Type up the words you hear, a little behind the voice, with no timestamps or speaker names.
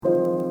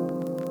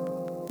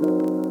But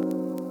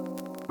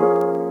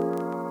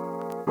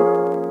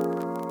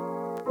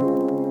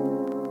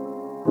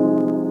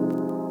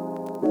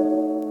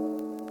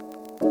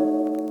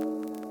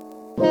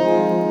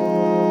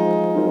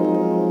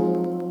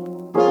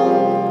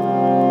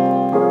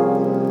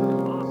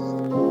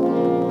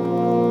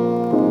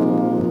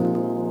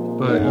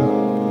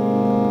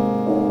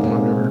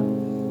whatever.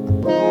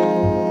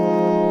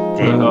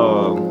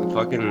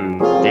 Fucking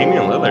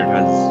Damian Lillard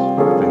has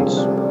been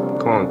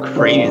going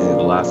crazy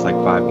the last like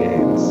 5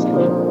 games.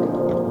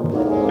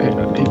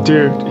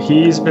 Dude,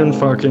 he's been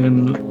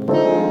fucking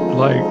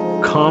like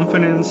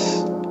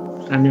confidence.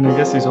 I mean, I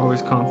guess he's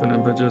always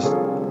confident, but just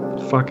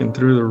fucking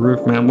through the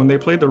roof, man. When they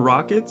played the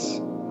Rockets,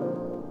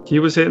 he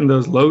was hitting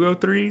those logo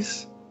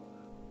threes.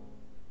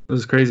 It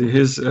was crazy.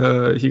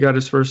 He got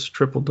his first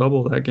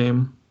triple-double that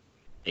game.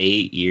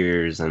 8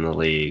 years in the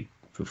league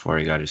before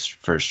he got his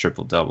first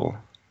triple-double.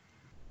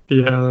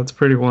 Yeah, that's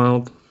pretty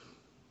wild.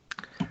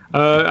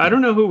 I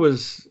don't know who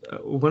was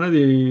one of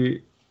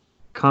the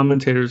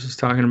commentators was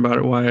talking about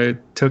it, why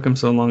it took him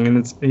so long,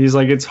 and he's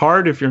like, it's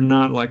hard if you're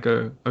not like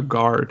a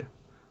guard,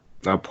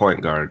 A point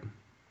guard.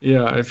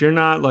 Yeah, if you're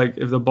not like,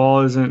 if the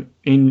ball isn't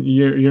in,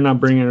 you're not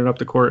bringing it up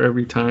the court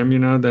every time,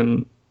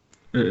 then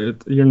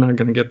you're not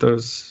gonna get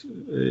those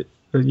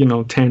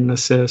 10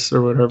 assists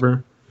or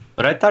whatever.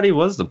 But I thought he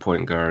was the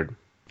point guard.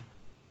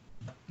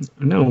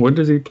 No, what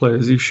does he play?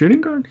 Is he shooting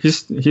guard?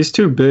 He's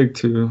too big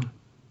to.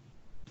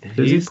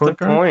 He's the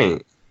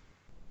point.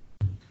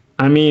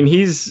 I mean,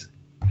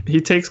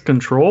 he takes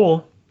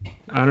control.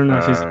 I don't know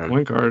if he's a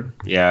point guard.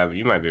 Yeah,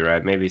 you might be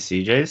right. Maybe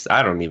CJ's.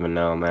 I don't even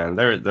know, man.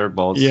 They're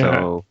both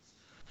so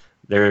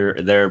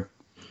they're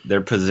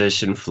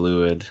position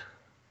fluid.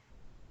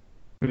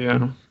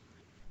 Yeah.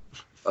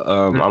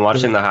 I'm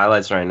watching the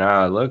highlights right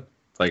now. It looked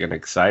like an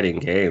exciting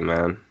game,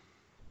 man.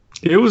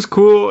 It was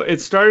cool. It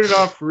started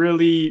off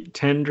really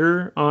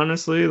tender,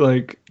 honestly.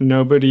 Like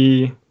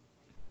nobody,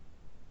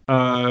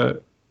 like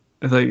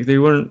they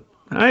weren't.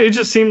 It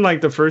just seemed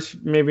like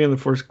maybe in the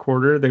first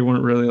quarter, they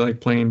weren't really like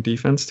playing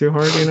defense too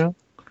hard,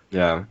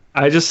 Yeah.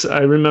 I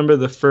remember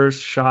the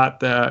first shot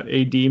that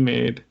AD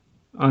made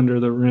under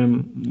the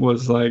rim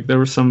was like there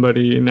was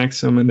somebody next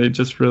to him and they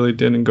just really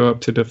didn't go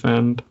up to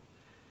defend.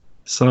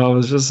 So I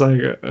was just like,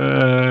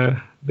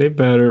 they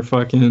better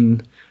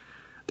fucking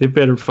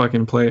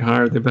play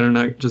hard. They better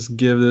not just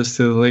give this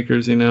to the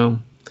Lakers, Nah.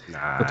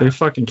 But they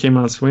fucking came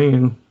out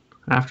swinging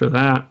after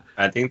that.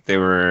 I think they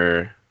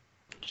were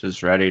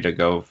just ready to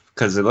go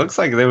because it looks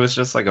like there was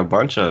just like a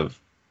bunch of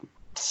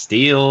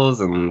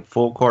steals and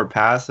full court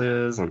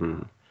passes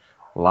and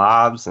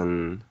lobs,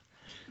 and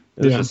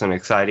it was just an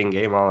exciting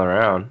game all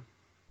around.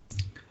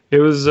 It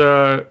was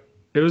a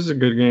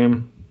good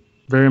game.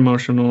 Very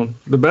emotional.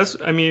 The best.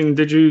 I mean,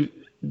 did you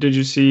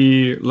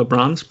see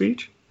LeBron's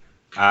speech?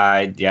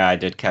 I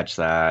did catch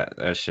that.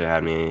 That shit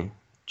had me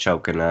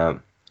choking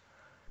up.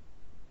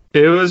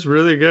 It was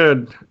really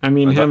good. I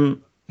mean,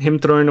 him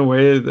throwing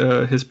away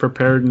his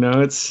prepared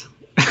notes.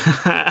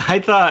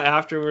 I thought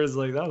afterwards,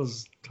 like, that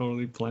was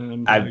totally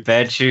planned. I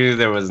bet you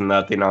there was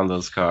nothing on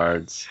those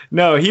cards.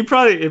 No, it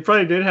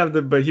probably did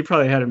have but he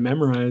probably had it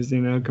memorized,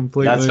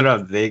 completely. That's what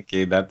I'm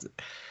thinking. That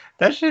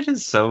shit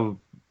is so.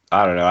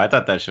 I don't know. I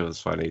thought that shit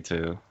was funny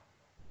too.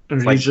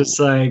 He's just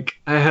like,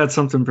 I had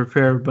something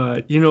prepared,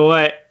 but you know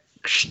what?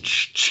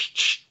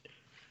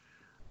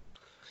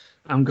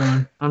 I'm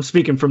going. I'm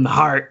speaking from the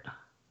heart.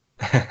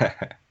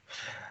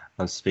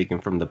 I'm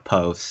speaking from the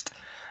post.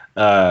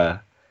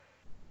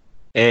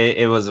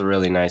 It was a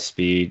really nice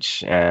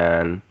speech,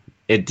 and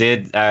it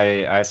did.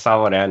 I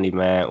saw what Andy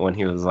meant when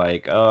he was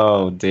like,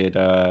 "Oh, did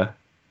or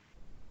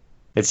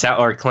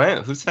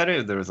Clint? Who said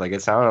it? There was like,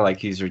 it sounded like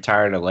he's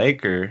retiring a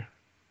Laker."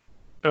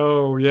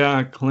 Oh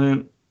yeah,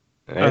 Clint.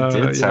 It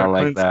did sound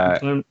like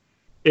that.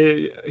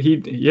 He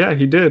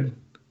did.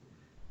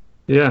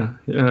 Yeah,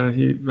 I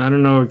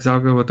don't know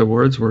exactly what the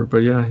words were, but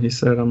yeah, he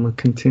said, "I'm gonna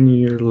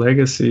continue your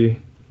legacy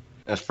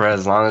for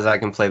as long as I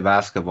can play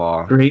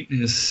basketball."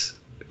 Greatness.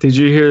 Did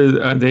you hear?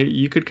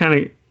 You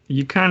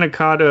kind of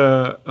caught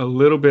a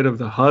little bit of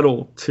the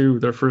huddle too.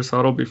 Their first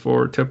huddle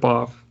before tip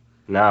off.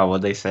 No,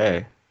 what'd they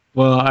say?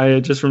 Well, I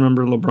just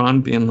remember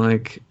LeBron being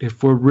like,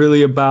 "If we're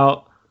really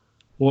about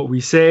what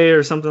we say,"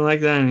 or something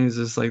like that, and he's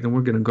just like, "Then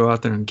we're gonna go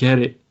out there and get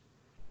it."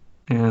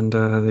 And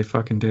they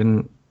fucking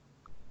didn't.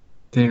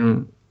 They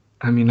didn't.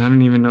 I mean, I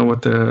don't even know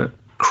what the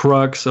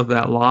crux of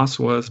that loss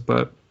was,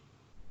 but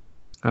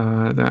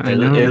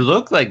it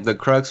looked like the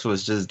crux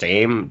was just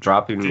Dame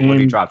dropping. What,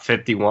 he dropped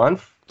 51,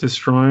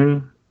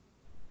 destroying.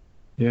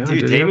 Yeah,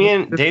 dude.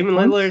 Damian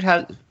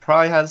Lillard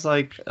probably has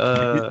like.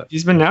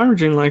 He's been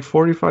averaging like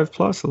 45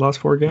 plus the last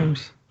 4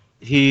 games.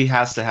 He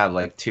has to have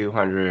like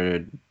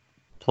 200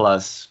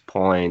 plus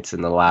points in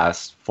the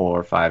last 4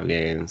 or 5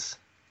 games.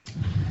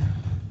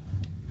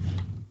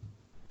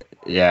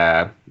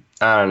 Yeah,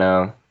 I don't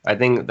know. I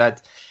think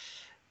that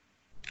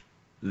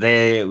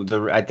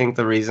I think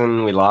the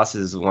reason we lost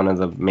is one of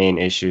the main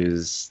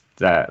issues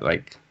that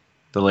like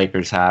the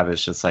Lakers have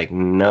is just like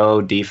no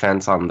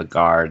defense on the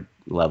guard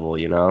level,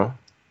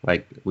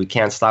 Like we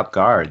can't stop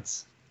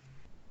guards.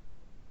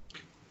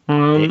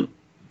 Um,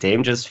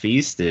 Dame just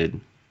feasted.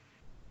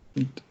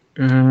 I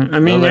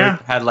mean, Lillard yeah,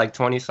 had like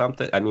 20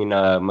 something. I mean,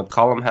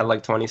 McCollum had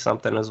like 20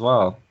 something as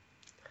well.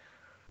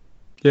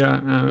 yeah.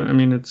 I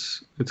mean,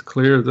 it's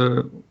clear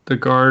the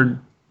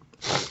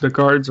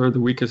guards are the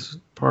weakest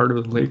part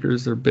of the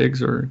Lakers. Their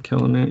bigs are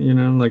killing it. You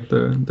know, like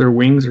their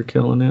wings are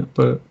killing it.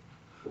 But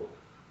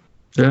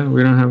yeah,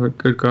 we don't have a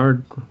good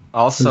guard.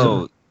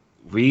 Also,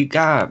 we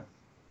got,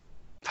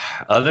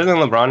 other than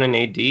LeBron and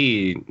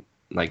AD,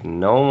 like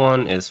no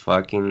one is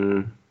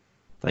fucking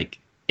like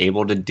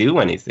able to do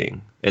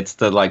anything. It's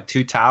the like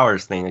two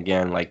towers thing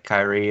again, like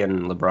Kyrie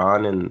and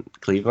LeBron in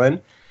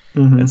Cleveland.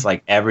 Mm-hmm. It's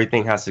like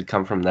everything has to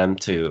come from them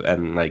too,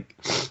 and like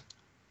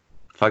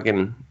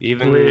fucking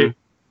even Wait,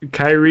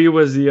 Kyrie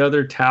was the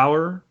other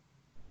tower.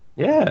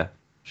 yeah,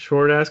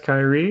 Short ass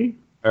Kyrie.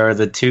 or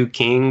the two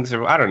kings,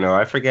 or I don't know,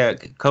 I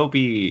forget.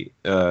 Kobe,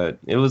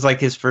 it was like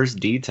his first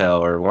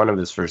detail or one of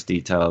his first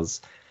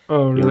details.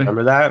 Oh, You really?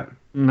 remember that?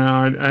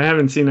 No, I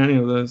haven't seen any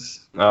of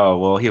those. Oh,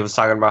 well, he was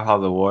talking about how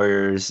the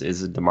Warriors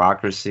is a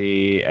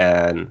democracy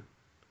and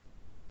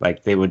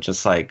like they would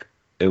just like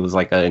it was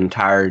like an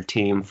entire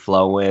team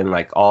flowing,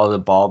 like all the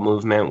ball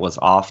movement was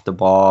off the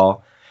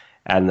ball.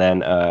 And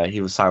then he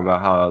was talking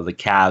about how the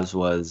Cavs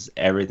was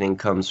everything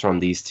comes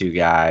from these two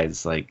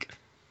guys, like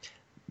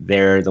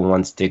they're the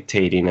ones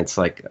dictating. It's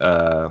like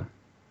I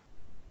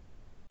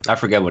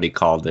forget what he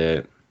called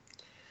it,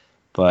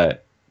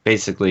 but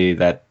basically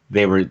that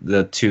they were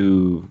the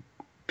two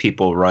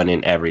people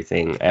running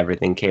everything.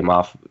 Everything came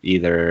off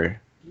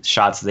either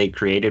shots they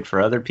created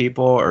for other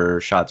people or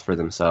shots for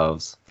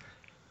themselves.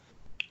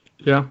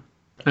 Yeah,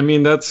 I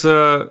mean that's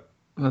how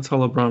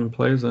LeBron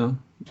plays though.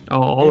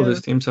 All of Yeah.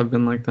 his teams have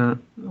been like that,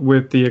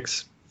 with the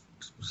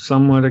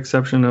somewhat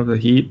exception of the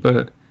Heat.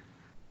 But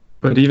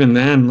even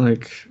then,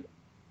 like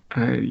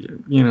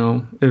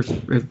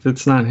if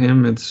it's not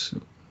him, it's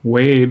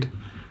Wade.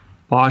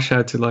 Bosch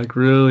had to like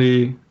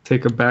really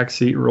take a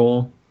backseat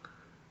role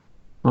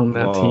on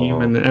that team,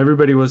 Whoa. and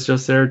everybody was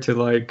just there to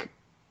like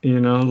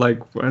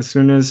as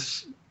soon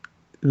as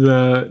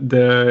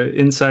the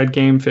inside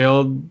game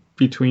failed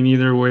between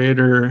either Wade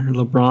or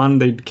LeBron,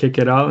 they'd kick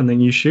it out and then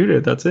you shoot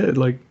it. That's it.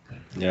 Like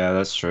Yeah,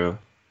 that's true.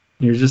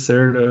 you're just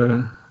there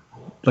to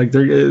like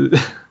they're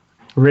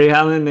Ray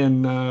Allen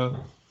and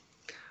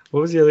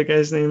what was the other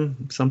guy's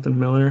name? Something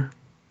Miller.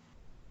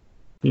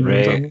 You know what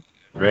I'm talking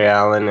about? Ray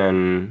Allen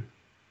and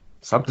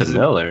something Is it-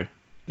 Miller.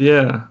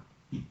 Yeah,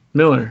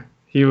 Miller.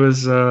 He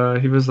was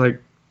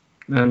like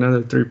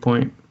another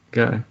 3-point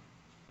guy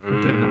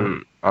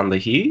On the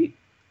Heat?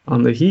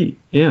 on the Heat.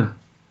 Yeah,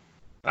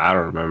 I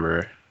don't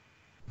remember.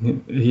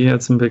 he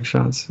had some big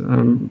shots.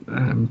 I'm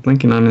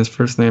blanking on his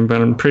first name,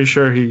 but I'm pretty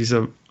sure he's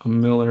a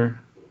Miller.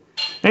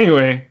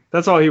 Anyway,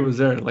 that's all he was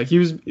there. Like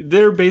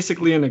they're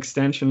basically an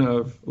extension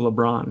of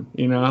LeBron.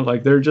 You know,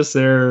 like they're just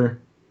there.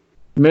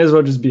 May as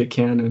well just be a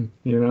cannon.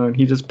 You know, and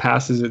he just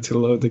passes it to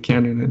load the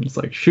cannon, and it's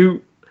like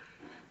shoot.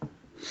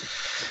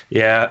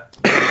 Yeah.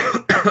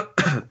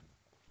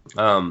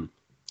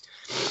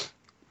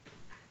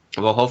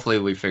 Well, hopefully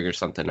we figure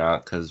something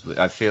out because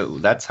I feel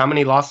that's how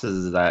many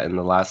losses is that in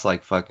the last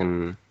like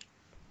fucking.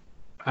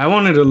 I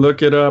wanted to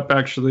look it up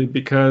actually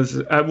because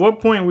at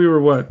what point we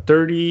were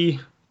 30,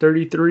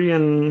 33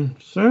 and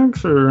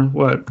 6 or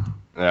what?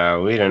 Yeah,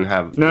 we didn't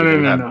have.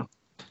 No.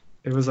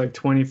 It was like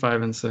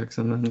 25 and 6,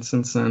 and then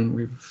since then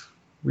we've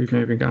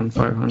maybe gotten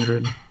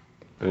 500.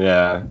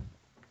 Yeah.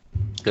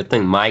 Good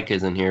thing Mike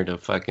isn't here to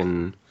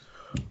fucking.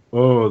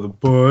 Oh, the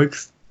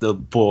Bucks. The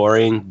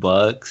boring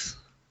Bucks.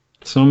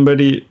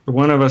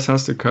 One of us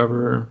has to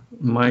cover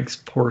Mike's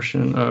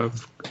portion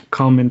of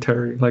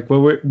commentary. Like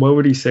what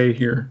would he say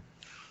here?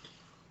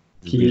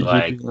 He'd be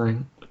like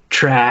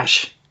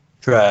trash.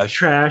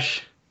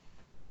 It's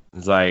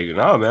like,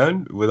 no,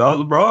 man. Without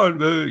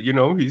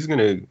LeBron, he's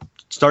gonna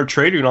start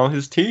trading on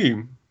his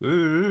team.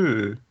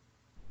 Yeah.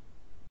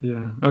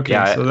 Okay.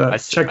 Yeah, so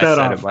check that said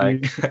off. it,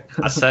 Mike.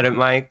 I said it,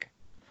 Mike.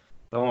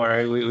 Don't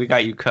worry, we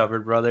got you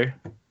covered, brother.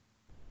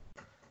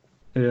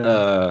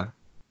 Yeah.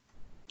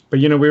 But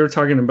we were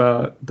talking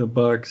about the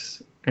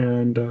Bucks,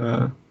 and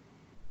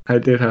I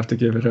did have to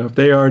give it up.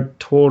 They are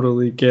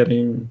totally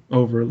getting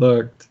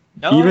overlooked.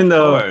 Even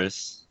though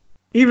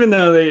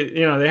they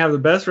they have the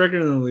best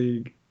record in the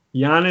league.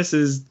 Giannis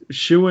is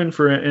shooing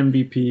for an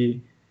MVP.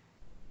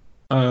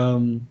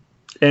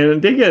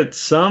 And they get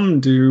some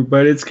due,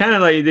 but it's kind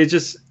of like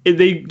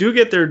they do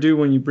get their due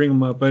when you bring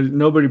them up, but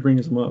nobody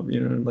brings them up.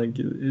 Like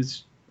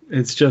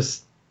it's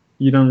just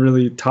you don't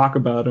really talk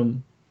about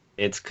them.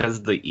 It's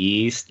because the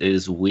East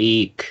is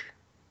weak.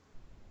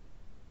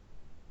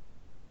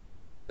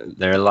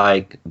 They're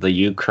like the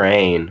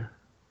Ukraine.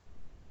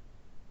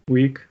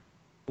 Weak.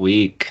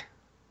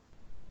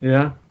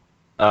 Yeah.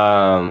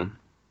 I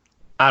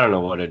don't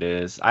know what it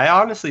is. I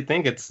honestly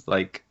think it's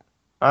like,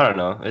 I don't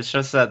know. It's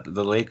just that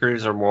the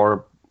Lakers are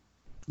more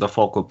the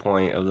focal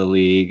point of the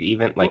league.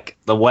 Even like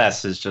the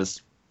West is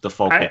just the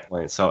focal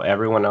point. So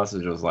everyone else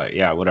is just like,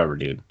 yeah, whatever,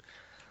 dude.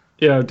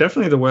 Yeah,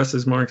 definitely the West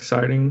is more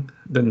exciting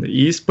than the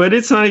East, but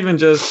it's not even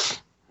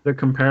just the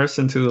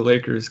comparison to the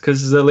Lakers,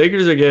 because the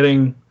Lakers are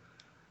getting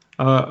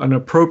an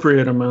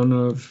appropriate amount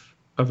of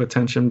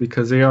attention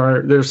because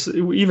there's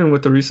even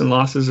with the recent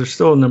losses, they're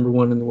still number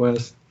one in the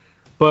West.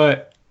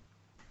 But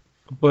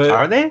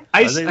are they?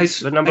 Are they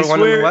the number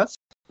one in the West?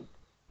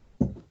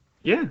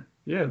 Yeah,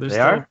 they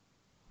still are.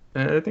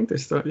 I think they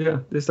still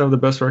have the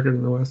best record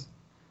in the West.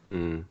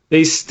 Mm.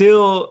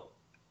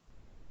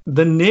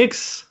 The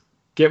Knicks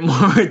get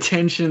more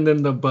attention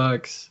than the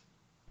Bucks.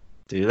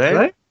 Do they?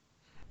 Right?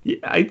 Yeah,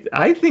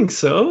 I think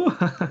so.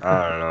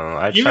 I don't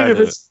know.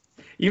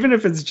 Even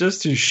if it's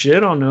just to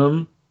shit on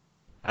them.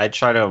 I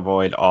try to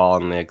avoid all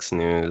Knicks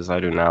news. I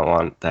do not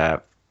want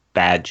that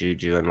bad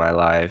juju in my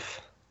life.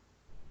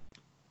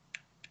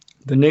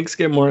 The Knicks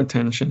get more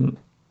attention.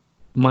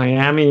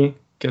 Miami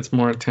gets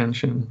more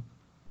attention.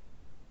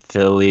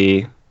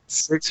 Philly.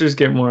 Sixers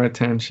get more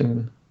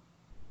attention.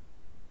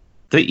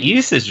 The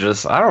East is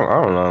just I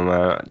don't know,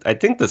 man. I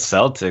think the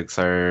Celtics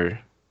are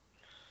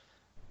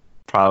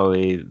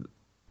probably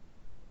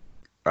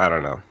I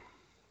don't know.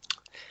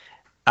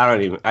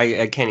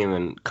 I can't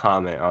even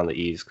comment on the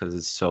East because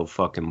it's so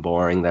fucking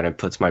boring that it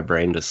puts my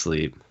brain to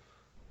sleep.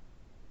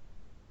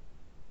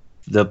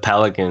 The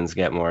Pelicans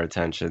get more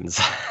attentions.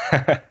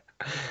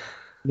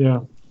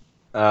 Yeah.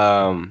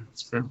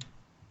 That's true.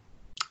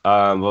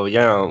 Well, you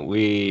know,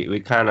 we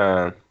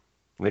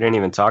didn't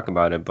even talk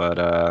about it, but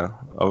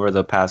over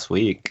the past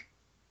week,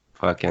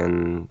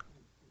 fucking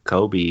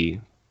Kobe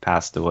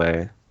passed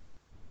away.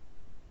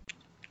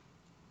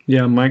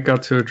 Yeah, Mike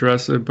got to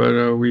address it,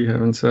 but we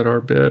haven't said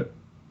our bit.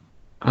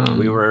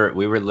 We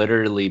were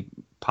literally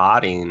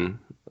potting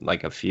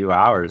like a few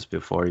hours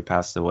before he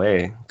passed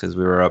away because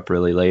we were up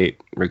really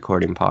late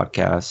recording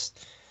podcasts.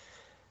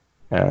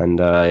 And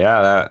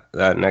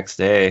that next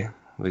day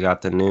we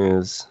got the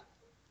news.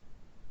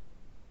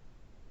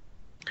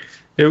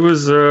 It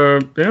was I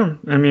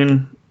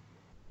mean,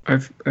 I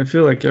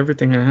feel like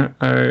everything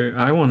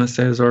I want to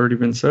say has already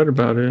been said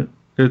about it.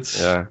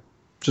 It's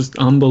just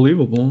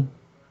unbelievable.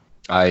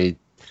 I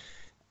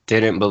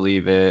didn't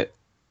believe it.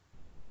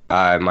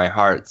 My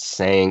heart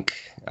sank.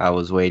 I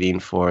was waiting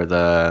for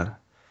the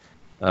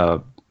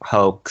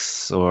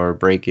hoax or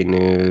breaking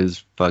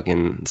news.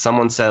 Fucking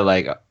someone said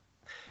I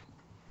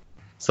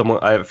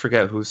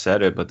forget who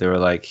said it, but they were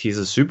like, he's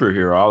a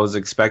superhero. I was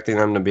expecting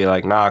them to be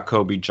like, nah,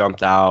 Kobe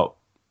jumped out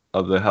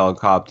of the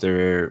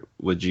helicopter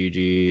with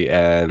Gigi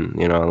and,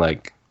 you know,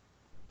 like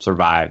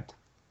survived.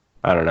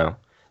 I don't know.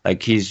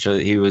 Like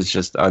he was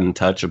just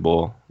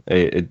untouchable.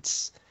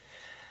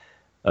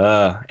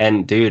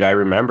 And dude, I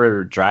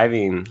remember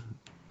driving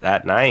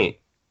that night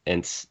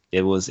and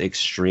it was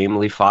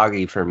extremely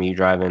foggy for me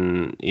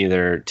driving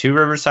either to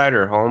Riverside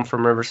or home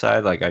from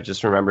Riverside. Like, I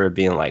just remember it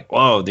being like,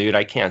 whoa, dude,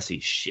 I can't see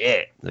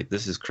shit. Like,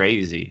 this is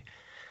crazy.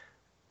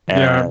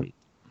 And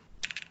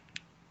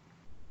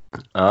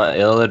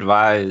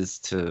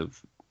ill-advised to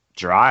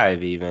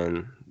drive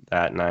even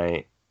that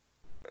night,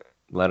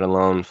 let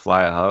alone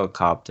fly a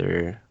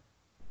helicopter.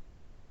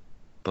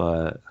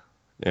 But,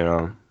 you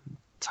know,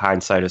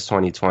 hindsight is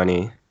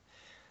 2020.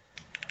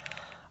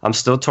 I'm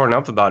still torn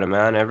up about it,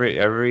 man.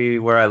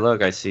 Everywhere I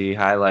look, I see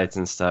highlights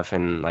and stuff,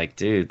 and like,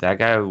 dude, that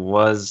guy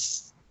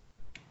was,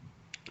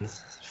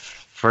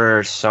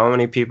 for so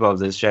many people of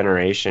this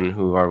generation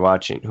who are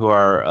watching, who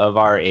are of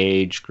our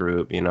age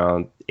group, you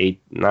know,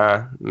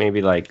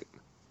 maybe like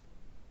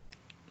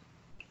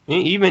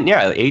even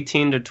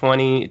 18 to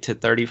 20 to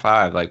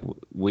 35. Like,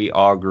 we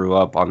all grew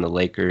up on the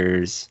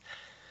Lakers.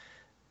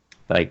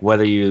 Like,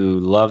 whether you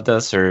loved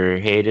us or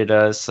hated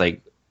us,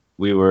 like,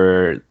 we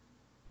were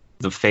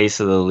the face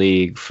of the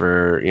league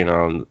for, you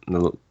know,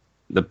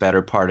 the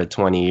better part of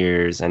 20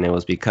 years, and it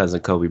was because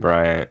of Kobe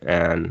Bryant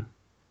and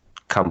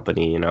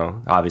company, you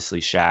know, obviously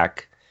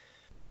Shaq.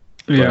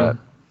 Yeah.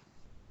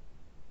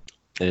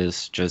 But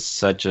it's just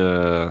such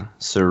a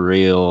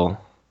surreal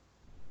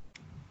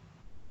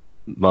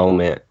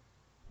moment,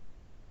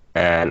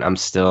 and I'm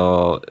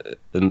still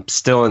in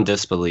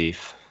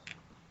disbelief.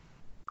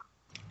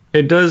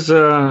 It does,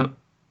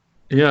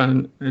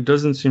 it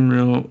doesn't seem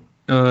real.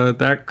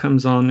 That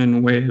comes on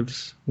in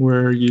waves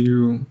where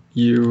you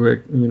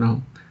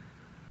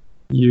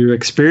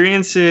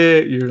experience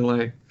it, you're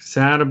like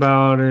sad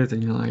about it,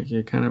 and you're like,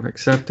 you kind of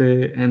accept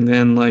it, and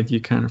then like you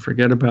kind of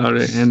forget about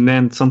it, and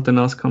then something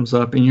else comes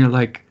up and you're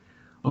like,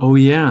 oh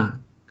yeah,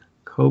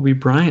 Kobe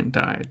Bryant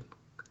died.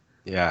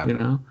 Yeah. You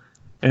know?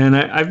 And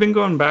I've been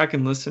going back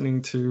and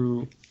listening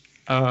to,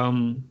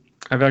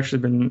 I've actually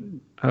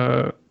been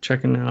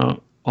checking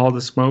out All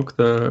the Smoke,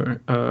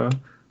 the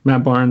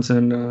Matt Barnes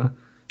and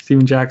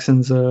Steven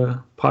Jackson's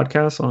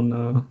podcast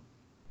on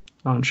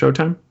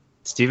Showtime.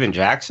 Steven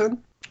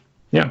Jackson?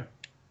 Yeah.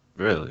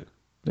 Really?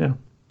 Yeah.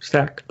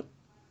 Stack.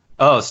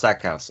 Oh,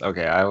 Stackhouse.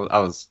 Okay, I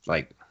was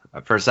like,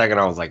 for a second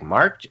I was like,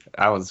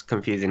 I was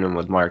confusing him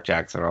with Mark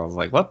Jackson. I was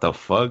like, what the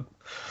fuck?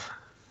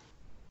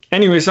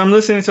 Anyway, so I'm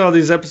listening to all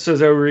these episodes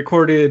that were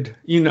recorded,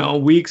 you know,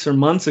 weeks or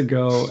months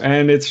ago,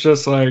 and it's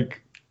just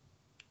like,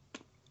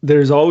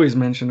 there's always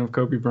mention of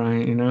Kobe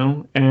Bryant, you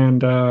know,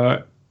 and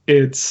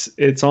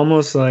it's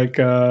almost like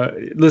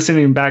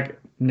listening back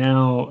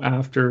now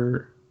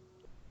after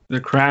the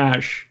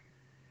crash,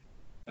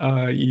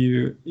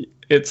 you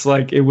it's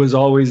like it was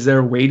always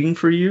there waiting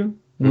for you.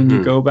 When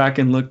you go back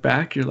and look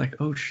back, you're like,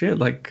 oh shit,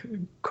 like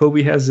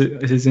Kobe has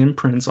his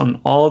imprints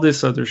on all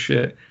this other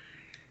shit.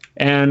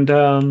 And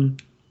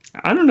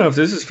I don't know if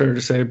this is fair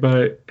to say,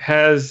 but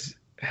has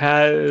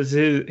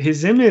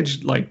his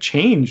image like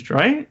changed,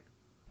 right?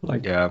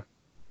 Like Yeah.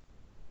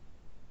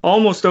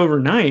 almost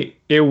overnight,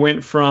 it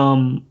went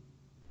from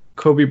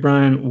Kobe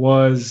Bryant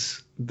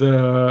was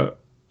the,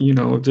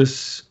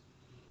 this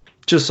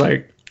just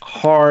like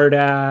hard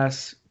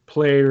ass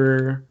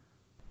player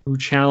who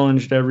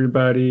challenged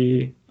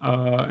everybody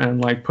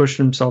and like pushed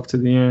himself to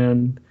the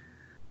end.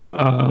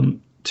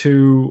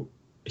 To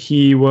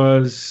he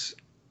was,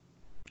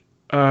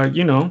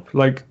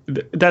 like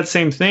that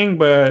same thing,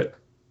 but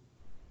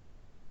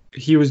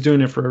he was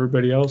doing it for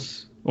everybody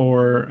else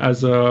or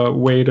as a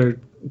way to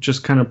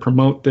just kind of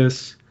promote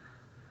this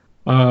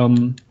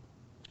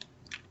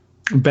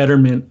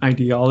betterment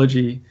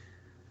ideology.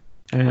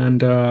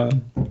 And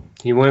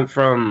he went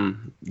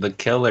from the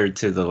killer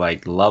to the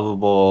like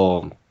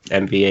lovable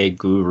NBA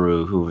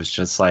guru who was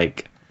just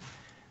like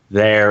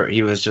there.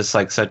 He was just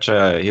like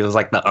he was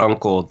like the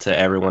uncle to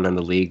everyone in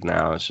the league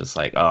now. It's just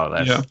like, oh,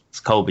 it's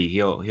Kobe.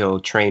 He'll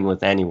train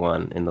with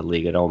anyone in the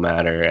league. It don't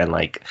matter, and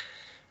like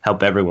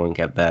help everyone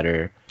get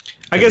better.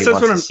 I guess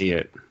that's what see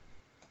it.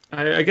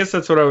 I guess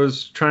that's what I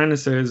was trying to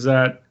say is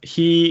that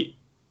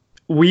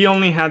we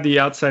only had the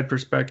outside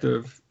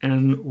perspective,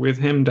 and with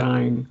him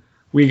dying,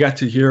 we got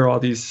to hear all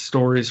these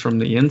stories from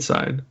the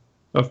inside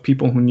of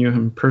people who knew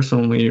him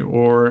personally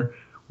or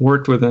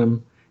worked with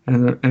him,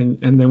 and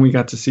then we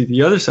got to see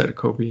the other side of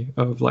Kobe,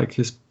 of like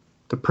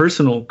the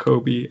personal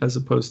Kobe as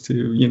opposed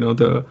to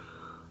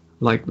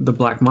the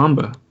Black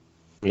Mamba.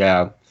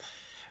 Yeah,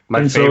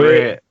 my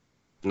favorite.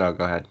 No,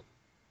 go ahead.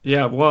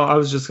 Yeah, well, I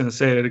was just gonna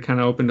say it kind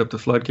of opened up the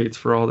floodgates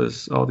for all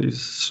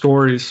these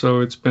stories.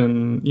 So it's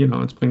been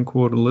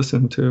cool to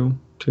listen to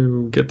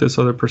get this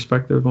other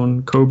perspective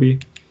on Kobe.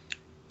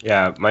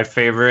 Yeah, my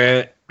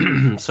favorite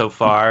so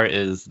far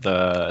is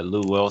the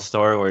Lou Will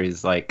story where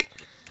he's like,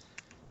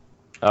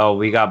 "Oh,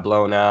 we got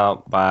blown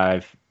out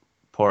by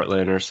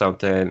Portland or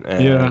something,"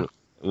 and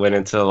went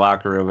into the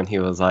locker room and he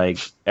was like,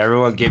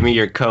 "Everyone, give me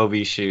your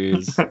Kobe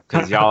shoes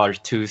because y'all are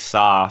too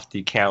soft.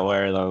 You can't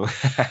wear them."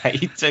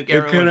 He took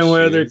They couldn't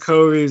wear their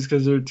Kobe's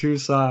because they're too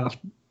soft.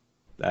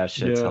 That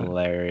shit's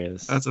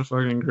hilarious. That's a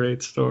fucking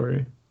great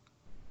story.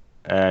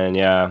 And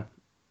yeah,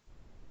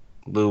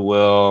 Lou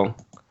Will,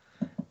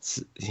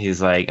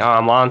 he's like, "Oh,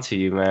 I'm on to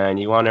you, man.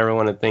 You want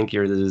everyone to think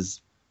you're the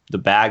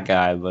bad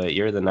guy, but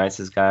you're the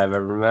nicest guy I've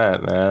ever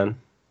met, man."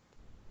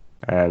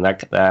 And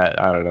that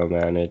I don't know,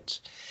 man.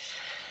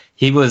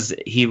 He was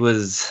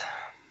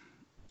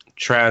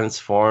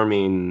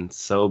transforming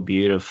so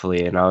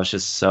beautifully, and I was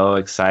just so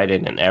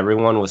excited, and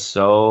everyone was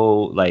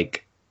so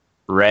like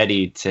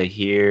ready to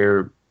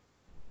hear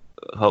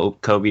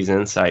Kobe's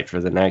insight for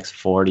the next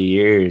 40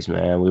 years,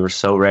 man. We were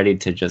so ready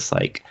to just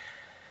like,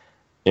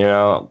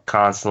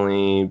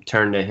 constantly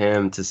turn to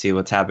him to see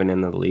what's happening in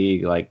the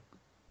league. Like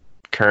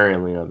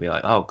currently, I'll be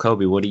like, "Oh,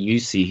 Kobe, what do you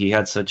see?" He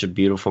had such a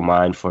beautiful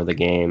mind for the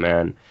game,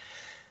 and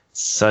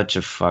such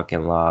a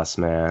fucking loss,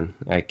 man.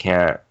 I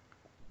can't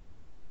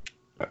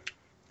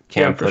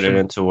put it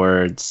into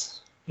words.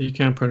 You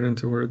can't put it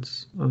into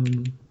words.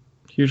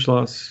 Huge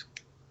loss.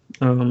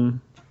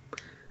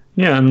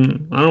 Yeah,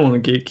 and I don't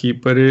want to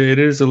gatekeep, but it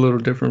is a little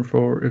different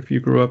for if you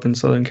grew up in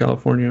Southern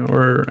California,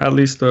 or at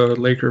least a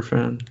Laker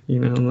fan.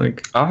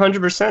 Like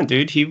 100%,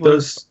 dude. He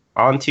was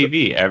on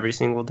TV every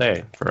single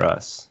day for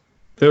us.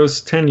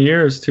 Those 10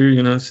 years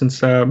too.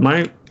 Since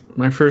my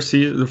first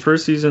season, the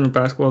first season of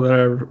basketball that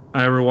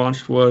I ever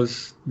watched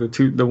was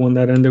the one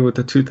that ended with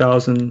the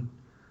 2000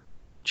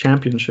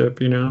 championship.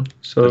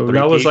 So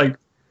that was like,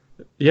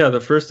 the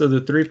first of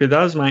the three-peat.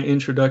 That was my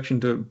introduction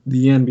to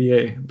the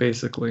NBA,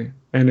 basically.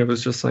 And it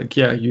was just like,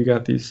 you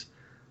got these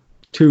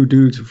two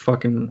dudes who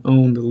fucking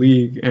own the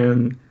league.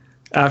 And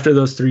after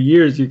those 3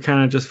 years, you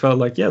kind of just felt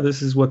like,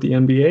 this is what the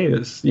NBA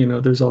is.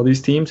 There's all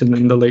these teams, and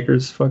then the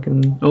Lakers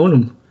fucking own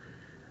them.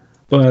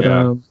 But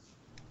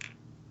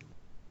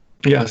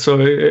so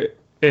it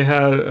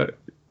had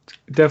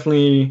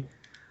definitely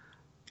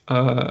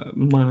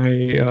my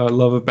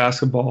love of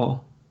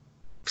basketball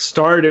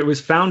started. It was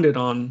founded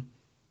on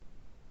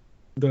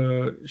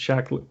the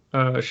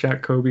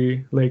Shaq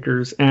Kobe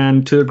Lakers,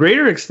 and to a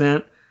greater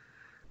extent,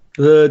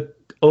 the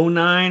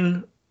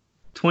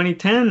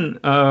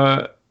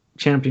 2009-2010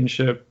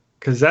 championship,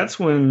 because that's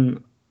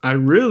when I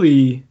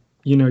really,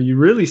 you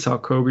really saw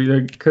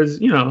Kobe, because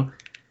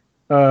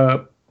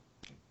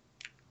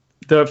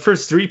the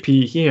first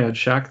three-peat, he had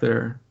Shaq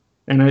there.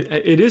 And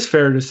it is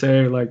fair to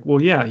say, like,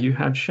 well, yeah, you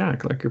had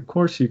Shaq. Like, of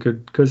course you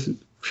could, because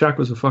Shaq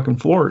was a fucking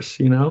force,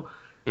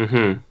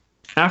 Mm-hmm.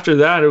 After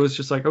that, it was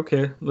just like,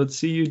 okay, let's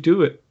see you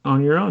do it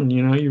on your own.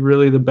 You're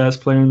really the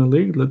best player in the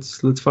league. Let's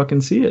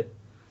fucking see it.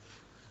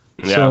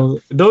 Yeah.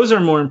 So those are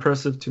more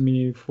impressive to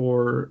me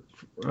for,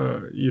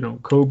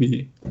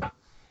 Kobe, the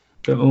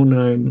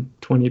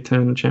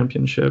 2009-2010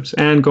 championships,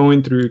 and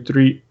going through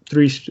three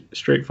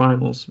straight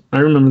finals. I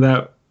remember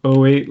that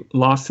 '08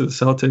 loss to the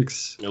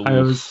Celtics, I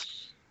Oof. was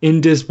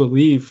in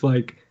disbelief.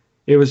 Like,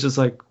 it was just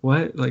like,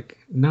 what? Like,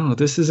 no,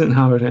 this isn't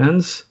how it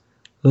ends.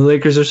 The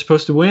Lakers are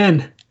supposed to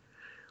win.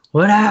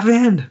 What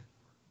happened?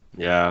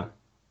 Yeah.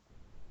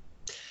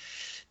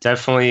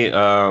 Definitely.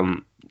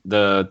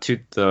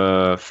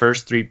 The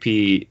first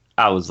 3P,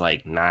 I was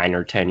like 9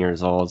 or 10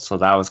 years old, so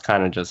that was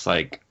kind of just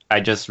like, I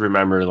just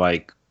remember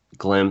like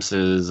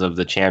glimpses of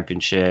the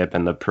championship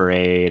and the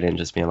parade and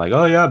just being like,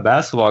 oh yeah,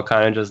 basketball,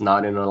 kind of just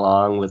nodding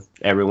along with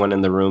everyone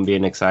in the room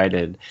being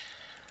excited.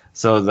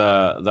 So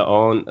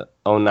the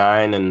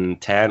 09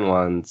 and 10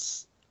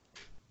 ones,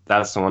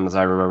 that's the ones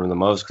I remember the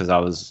most because I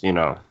was,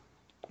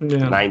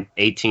 Yeah.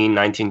 18,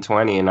 19,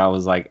 20, and I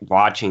was like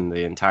watching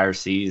the entire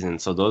season.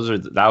 So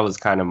that was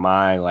kind of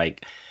my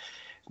like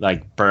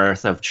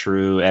birth of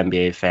true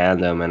NBA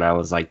fandom, and I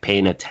was like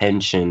paying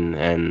attention,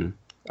 and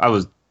I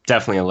was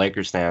definitely a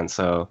Lakers fan,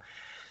 so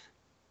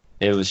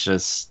it was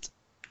just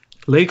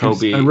Lakers,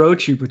 Kobe. I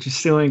wrote you, but you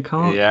still ain't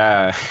calling.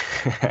 Yeah.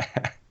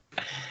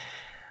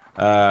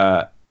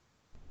 uh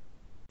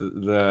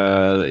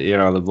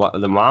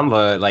the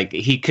Mamba, like,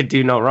 he could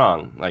do no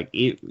wrong. Like,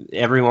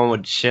 everyone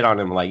would shit on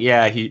him like,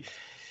 yeah,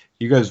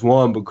 you guys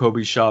won, but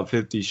Kobe shot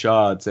 50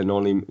 shots and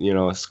only,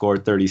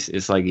 scored 30.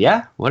 It's like,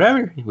 yeah,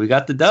 whatever. We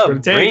got the That's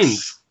what dub. it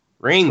takes.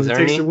 Rings, That's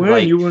what it takes Ernie. to win.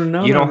 Like, You wouldn't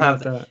know you don't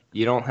about have that.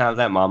 you don't have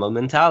that Mamba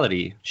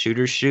mentality.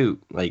 Shoot or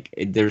shoot. Like,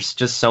 there's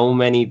just so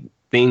many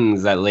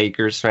things that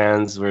Lakers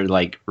fans were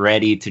like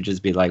ready to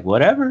just be like,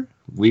 whatever.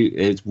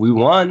 We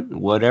won.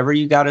 Whatever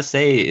you got to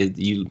say,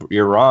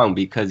 you're wrong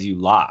because you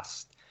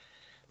lost.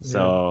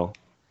 So,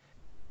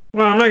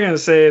 well, I'm not gonna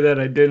say that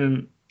I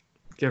didn't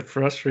get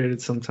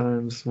frustrated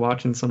sometimes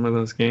watching some of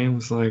those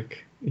games.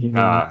 Like,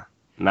 not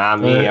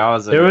me. I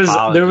was there was a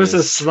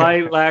apologist.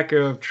 slight lack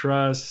of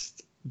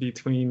trust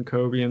between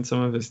Kobe and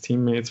some of his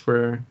teammates,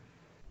 where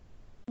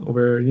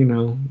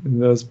in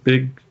those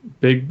big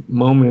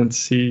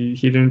moments he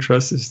didn't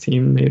trust his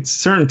teammates,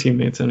 certain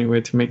teammates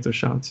anyway, to make those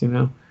shots.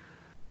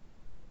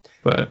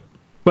 But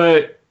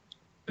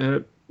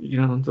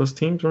those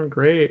teams weren't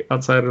great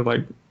outside of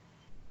like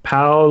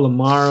Powell,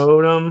 Lamar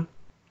Odom.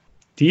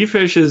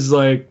 D-Fish is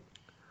like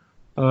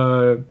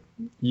a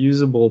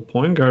usable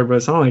point guard, but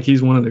it's not like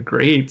he's one of the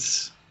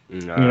greats.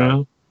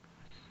 No.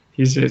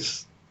 He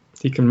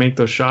can make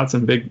those shots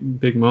in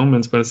big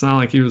moments, but it's not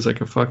like he was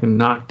like a fucking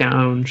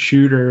knockdown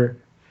shooter.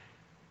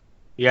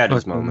 He had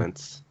his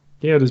moments.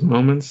 He had his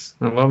moments.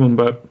 I love him,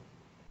 but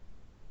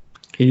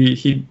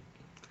he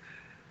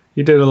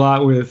did a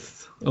lot with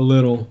a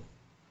little.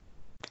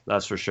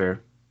 That's for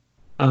sure.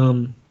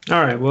 All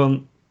right,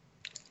 well,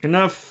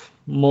 enough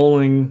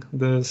mulling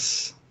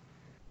this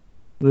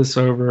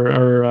over,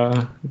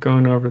 or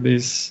going over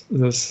this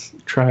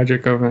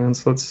tragic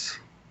events. Let's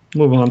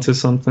move on to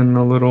something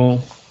a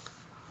little.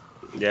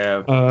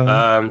 Yeah.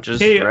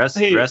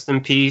 Rest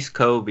in peace,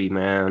 Kobe,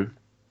 man.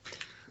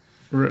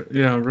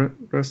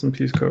 Rest in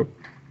peace, Kobe.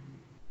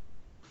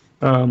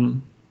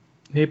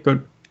 Hey,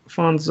 but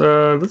Fonz,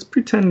 let's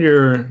pretend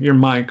you're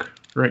Mike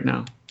right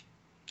now.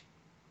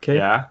 Okay.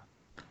 Yeah.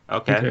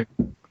 Okay.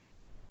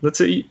 Let's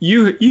say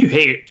you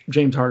hate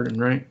James Harden,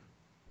 right?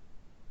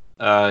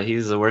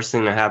 He's the worst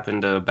thing that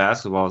happened to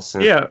basketball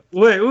since. Yeah.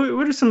 What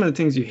are some of the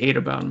things you hate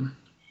about him?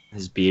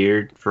 His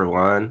beard, for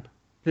one.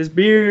 His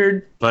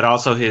beard. But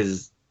also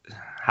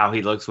how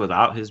he looks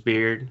without his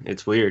beard.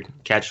 It's weird.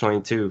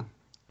 Catch-22.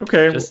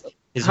 Okay. Just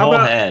his whole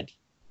head.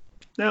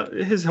 Now,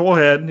 his whole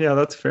head. Yeah,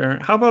 that's fair.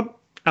 How about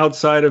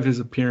outside of his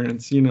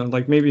appearance?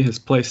 Like maybe his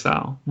play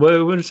style. What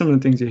are some of the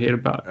things you hate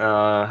about?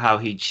 How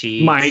he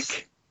cheats.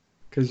 Mike.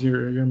 Because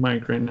you're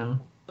Mike right now.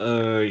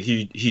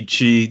 He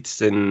cheats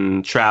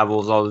and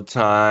travels all the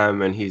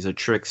time, and he's a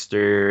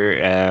trickster,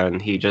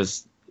 and he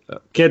just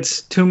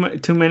gets too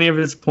many of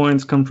his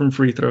points come from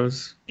free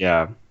throws.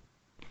 Yeah.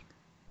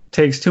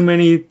 Takes too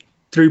many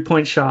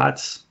 3-point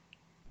shots,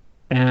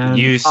 and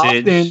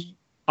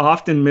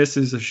often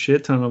misses a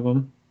shit ton of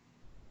them.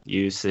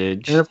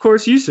 Usage. And of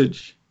course,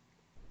 usage.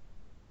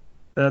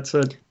 That's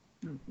a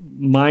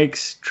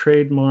Mike's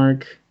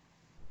trademark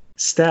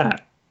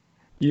stat.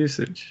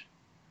 Usage.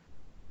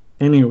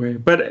 Anyway,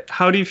 but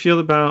how do you feel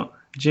about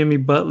Jimmy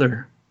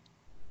Butler?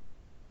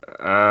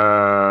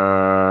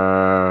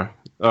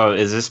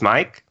 Is this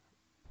Mike?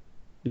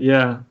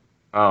 Yeah.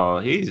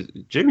 Oh,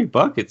 Jimmy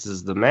Buckets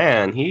is the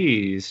man.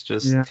 He's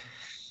just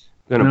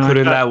gonna put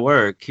in that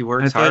work. He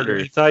works harder.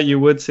 I thought you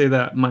would say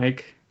that,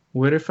 Mike.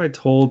 What if I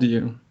told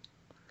you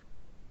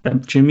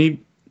that Jimmy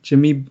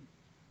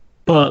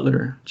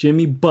Butler,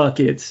 Jimmy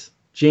Buckets,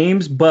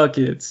 James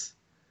Buckets,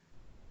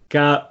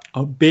 got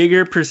a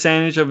bigger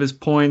percentage of his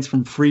points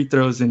from free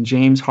throws than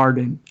James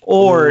Harden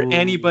or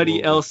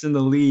anybody else in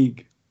the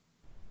league?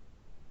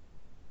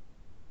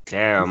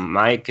 Damn,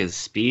 Mike is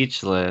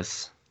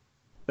speechless.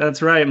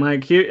 That's right,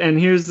 Mike.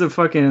 Here's the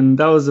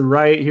that was the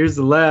right, here's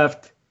the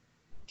left.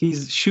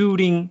 He's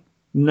shooting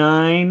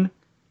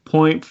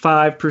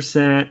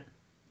 9.5%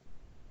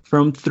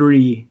 from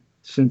 3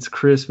 since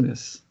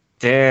Christmas.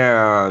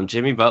 Damn,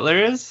 Jimmy Butler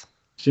is?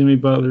 Jimmy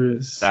Butler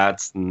is.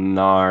 That's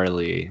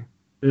gnarly.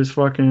 There's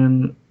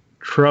fucking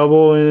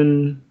trouble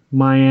in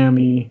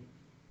Miami.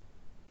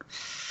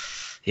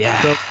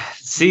 Yeah.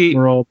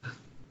 World.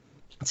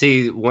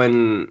 See,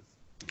 when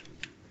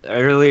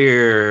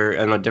earlier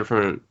in a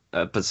different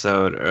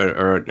episode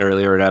or an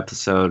earlier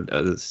episode,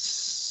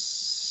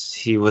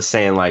 he was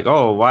saying like,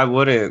 "Oh, why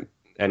wouldn't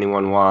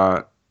anyone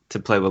want to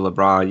play with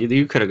LeBron?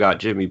 You could have got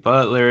Jimmy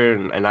Butler,"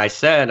 and I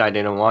said I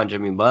didn't want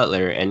Jimmy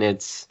Butler, and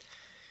it's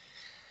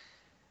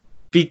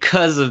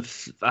because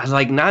of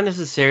like not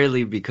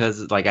necessarily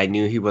because like I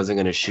knew he wasn't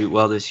going to shoot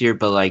well this year,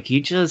 but like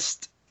he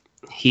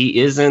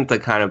isn't the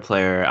kind of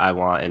player I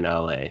want in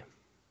LA.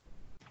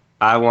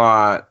 I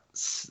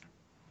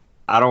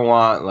don't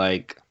want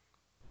like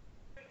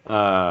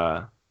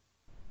I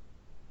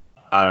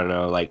don't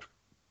know, like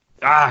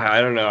I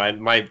don't know.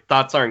 My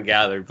thoughts aren't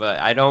gathered, but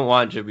I don't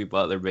want Jimmy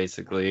Butler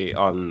basically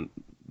on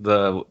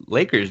the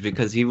Lakers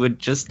because he's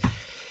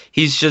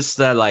just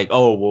that like,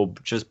 oh, we'll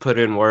just put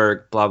in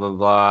work, blah blah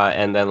blah,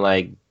 and then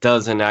like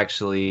doesn't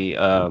actually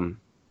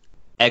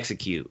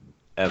execute,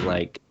 and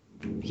like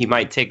he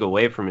might take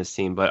away from his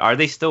team. But are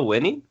they still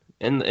winning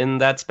in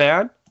that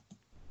span?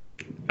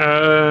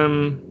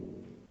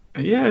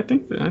 Yeah, I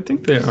think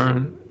they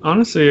are.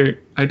 Honestly,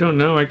 I don't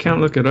know. I can't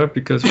look it up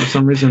because for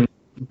some reason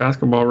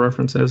Basketball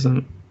Reference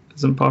isn't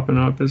popping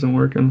up, isn't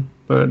working.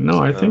 But no,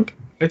 I think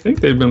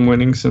they've been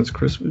winning since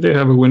Christmas. They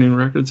have a winning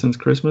record since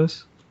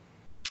Christmas.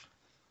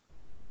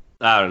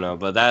 I don't know,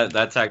 but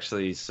that's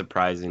actually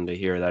surprising to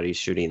hear that he's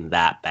shooting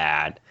that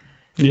bad.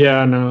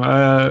 Yeah,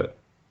 no.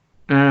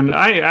 And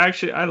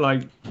I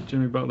like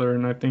Jimmy Butler,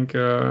 and I think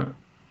I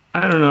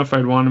don't know if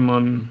I'd want him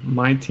on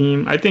my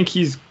team. I think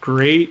he's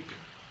great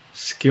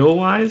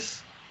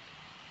skill-wise,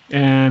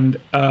 and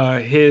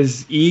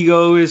his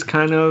ego is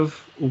kind of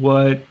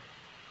what,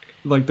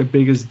 like, the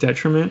biggest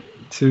detriment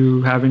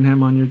to having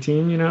him on your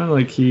team, you know?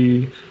 Like,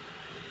 he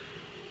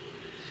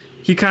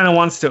kind of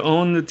wants to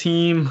own the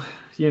team,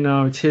 you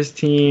know, it's his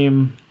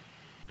team,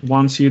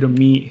 wants you to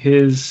meet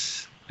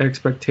his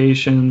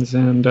expectations,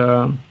 and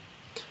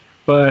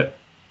but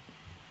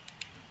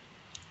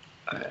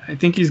I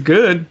think he's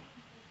good.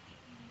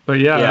 But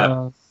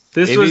yeah.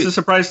 This was a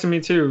surprise to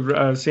me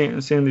too. Seeing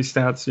these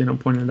stats, you know,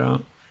 pointed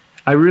out.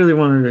 I really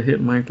wanted to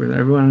hit Mike with it.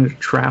 I wanted to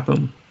trap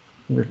him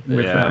with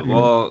that.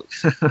 Well,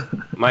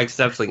 Mike's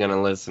definitely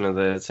gonna listen to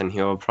this, and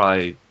he'll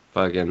probably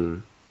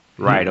fucking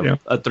write a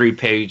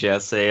 3-page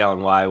essay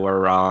on why we're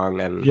wrong.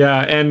 And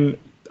yeah, and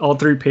all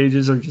 3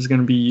 pages are just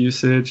gonna be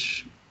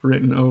usage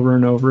written over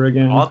and over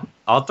again.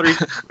 All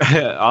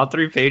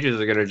three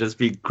pages are gonna just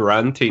be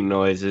grunting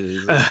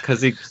noises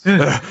because he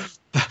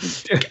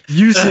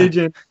usage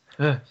and.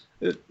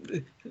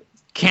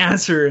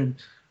 Cancer and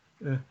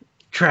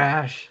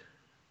trash.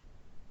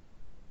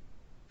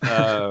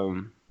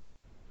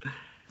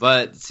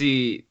 But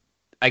see,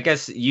 I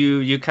guess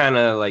you kind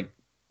of like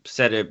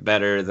said it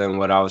better than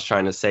what I was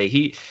trying to say.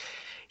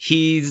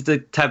 He's the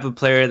type of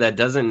player that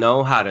doesn't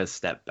know how to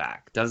step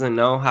back, doesn't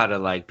know how to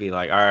like be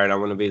like, all right,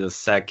 I'm gonna be the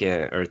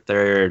second or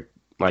third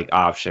like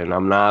option.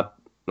 I'm not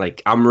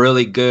like I'm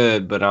really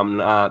good, but I'm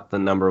not the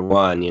number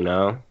one. You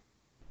know.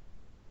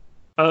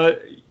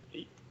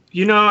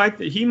 You know,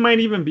 he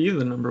might even be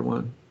the number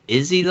one.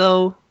 Is he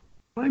though?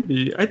 Might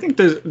be. I think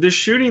the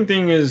shooting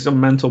thing is a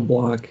mental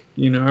block.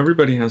 You know,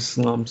 everybody has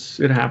slumps.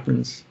 It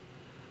happens.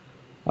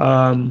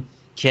 Can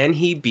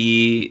he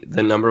be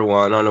the number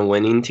one on a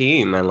winning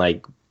team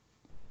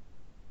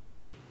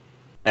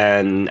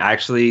and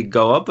actually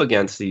go up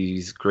against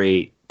these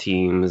great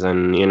teams?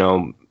 And you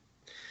know,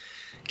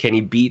 can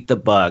he beat the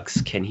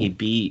Bucks? Can he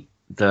beat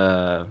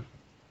the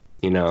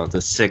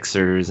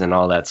Sixers and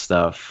all that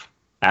stuff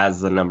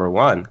as the number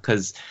one?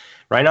 Because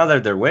right now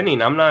that they're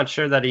winning, I'm not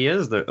sure that he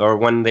is or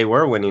when they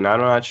were winning, I'm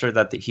not sure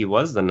that he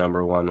was the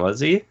number one. Was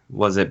he?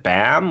 Was it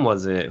Bam?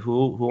 Was it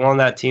who on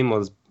that team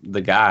was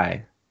the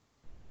guy?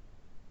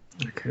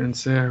 I couldn't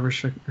say. I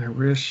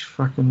wish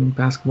fucking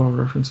Basketball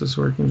Reference is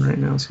working right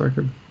now so I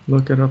could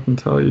look it up and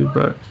tell you.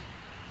 But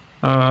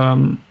I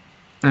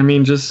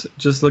mean,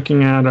 just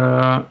looking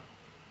at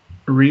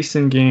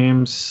recent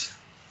games,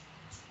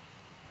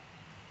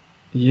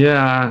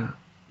 yeah.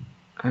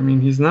 I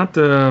mean, he's not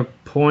the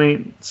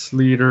points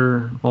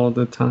leader all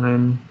the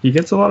time. He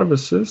gets a lot of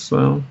assists,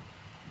 though.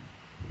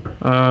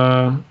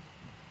 I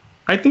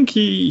think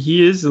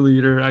he is the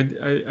leader.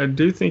 I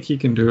do think he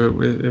can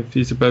do it if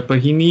he's a bet, but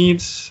he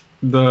needs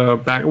the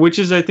back, which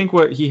is I think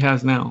what he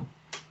has now.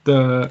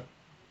 He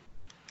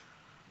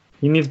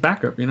needs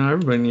backup. You know,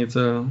 everybody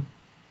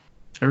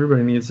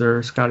needs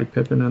their Scottie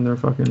Pippen and their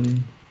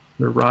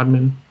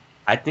Rodman.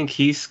 I think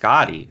he's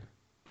Scottie.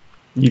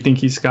 You think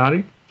he's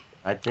Scottie?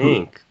 I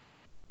think.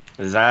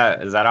 Is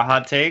that a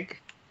hot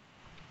take?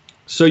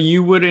 So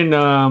you wouldn't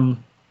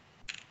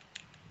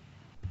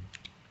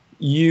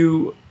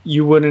you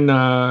wouldn't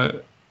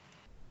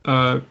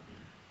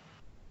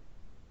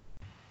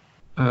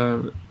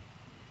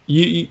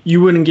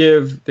you wouldn't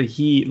give the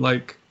Heat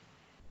like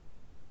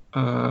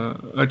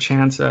a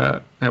chance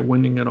at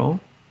winning at all?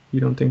 You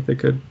don't think they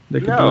could No.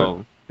 do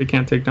it? They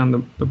can't take down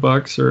the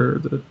Bucks or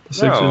the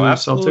Sixers or No,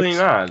 absolutely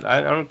Celtics? not.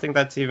 I don't think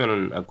that's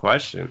even a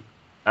question.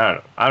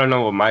 I don't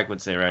know what Mike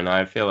would say right now.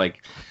 I feel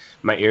like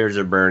my ears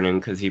are burning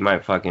because he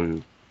might fucking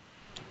Yeah.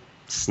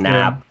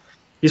 snap.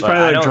 He's But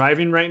probably I like don't.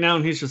 driving right now,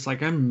 and he's just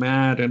like, I'm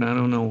mad, and I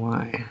don't know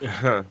why.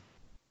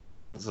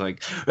 It's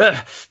like,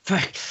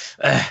 fuck.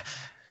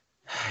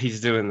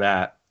 He's doing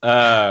that.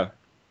 No,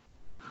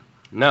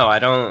 I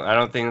don't. I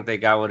don't think they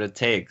got what it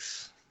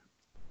takes.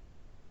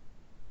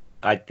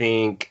 I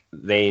think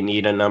they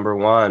need a number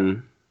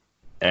one,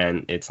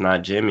 and it's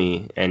not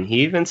Jimmy. And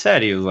he even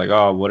said he was like,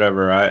 "Oh,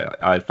 whatever.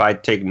 If I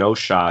take no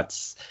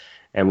shots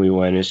and we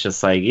win, it's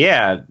just like,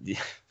 yeah,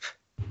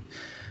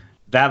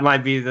 that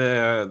might be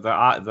the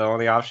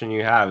only option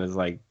you have is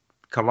like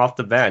come off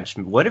the bench.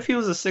 What if he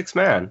was a six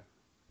man?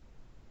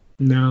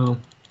 No.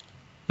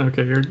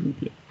 Okay, are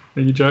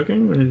you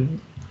joking?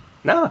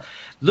 No,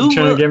 You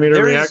trying to get me to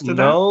there react is to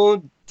that?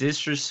 no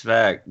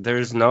disrespect.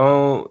 There's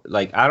no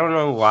like I don't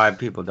know why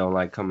people don't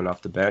like coming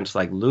off the bench.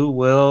 Like Lou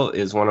Will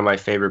is one of my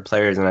favorite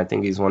players, and I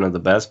think he's one of the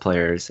best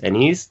players. And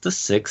he's the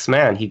sixth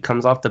man. He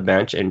comes off the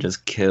bench and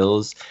just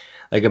kills.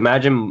 Like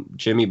imagine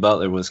Jimmy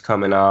Butler was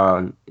coming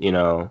on,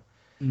 No.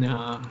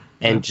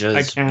 and just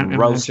I can't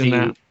roasting.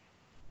 imagine that.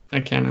 I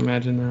can't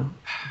imagine that.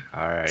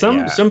 All right,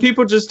 Some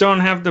people just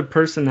don't have the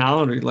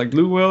personality. Like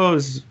Lou Will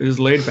is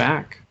laid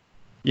back,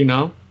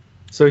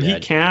 so Yeah.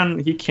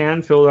 he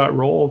can fill that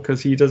role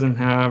because he doesn't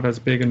have as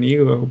big an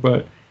ego.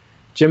 But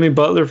Jimmy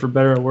Butler, for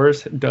better or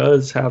worse,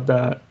 does have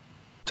that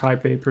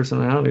type A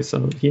personality.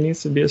 So he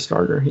needs to be a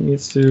starter. He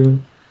needs to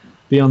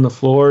be on the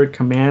floor,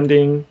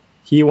 commanding.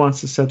 He wants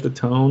to set the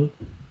tone.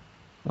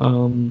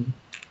 I'm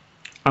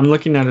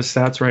looking at his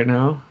stats right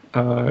now.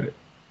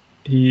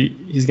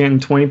 He's getting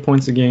 20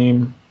 points a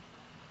game,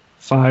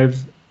 five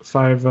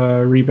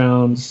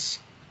rebounds.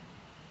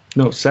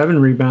 No, 7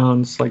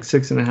 rebounds, like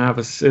 6.5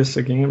 assists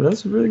a game.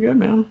 That's really good,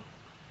 man.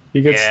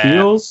 He gets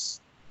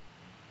steals.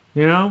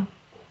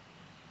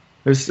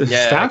 His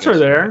stats are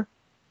there.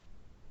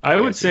 I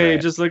would say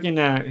just looking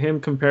at him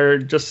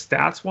compared just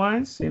stats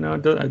wise,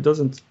 it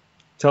doesn't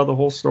tell the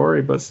whole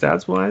story, but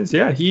stats wise,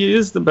 yeah, he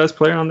is the best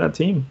player on that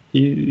team.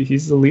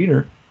 He's the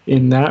leader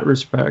in that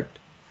respect.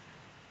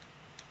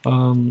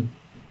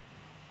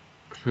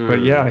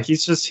 But yeah,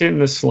 he's just hitting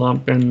the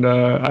slump, and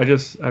I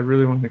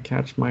really want to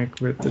catch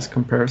Mike with this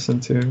comparison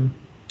to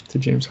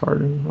James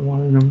Harden. I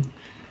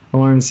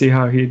wanted to see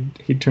how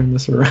he'd turn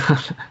this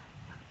around.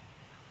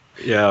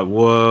 Yeah,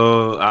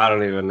 whoa, I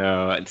don't even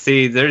know.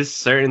 See, there's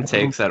certain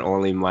takes that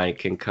only Mike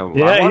can come.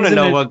 Yeah, I want to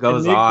know he's what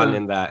goes on enigma.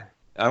 in that.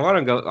 I want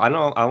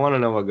to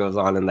know what goes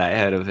on in that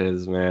head of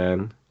his,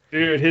 man.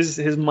 Dude,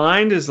 his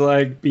mind is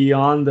like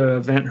beyond the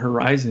event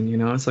horizon.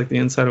 It's like the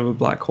inside of a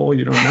black hole.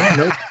 You don't know.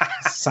 No,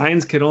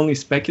 science could only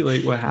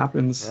speculate what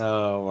happens.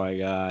 Oh my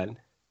god,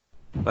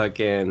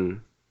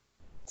 fucking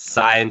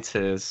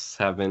scientists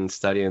have been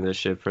studying this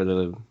shit for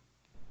the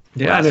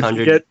last and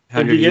 100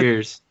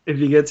 years. If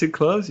you get too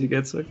close, you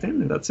get sucked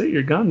in, and that's it.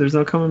 You're gone. There's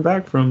no coming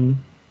back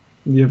from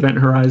the event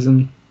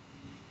horizon.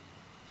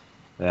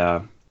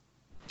 Yeah.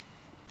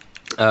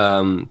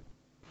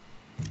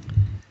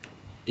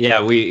 Yeah,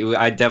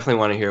 I definitely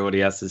want to hear what he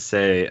has to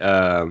say.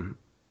 I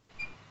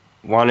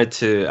wanted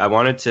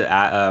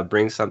to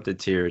bring something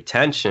to your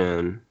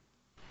attention.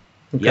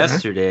 Okay.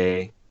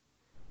 Yesterday,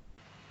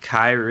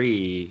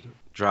 Kyrie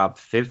dropped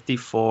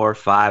 54,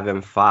 5,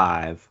 and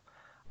 5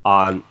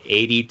 on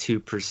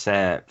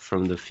 82%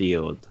 from the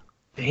field.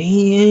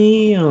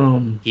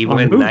 Damn. He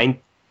went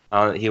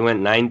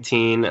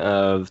 19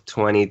 of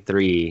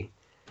 23.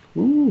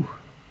 Ooh.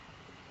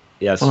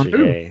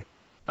 Yesterday.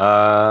 Who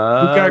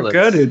got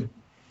gutted?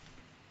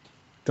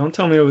 Don't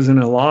tell me it was in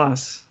a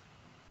loss.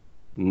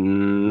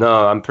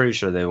 No, I'm pretty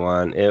sure they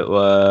won. It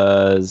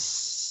was.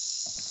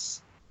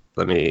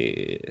 Let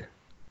me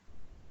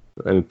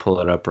pull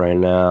it up right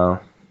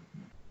now.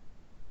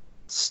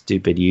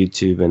 Stupid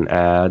YouTube and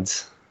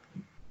ads.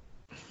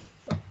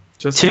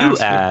 Just 2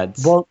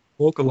 ads.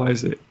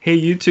 Vocalize it.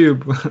 Hey,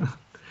 YouTube.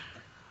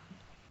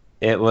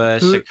 It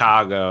was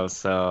Chicago,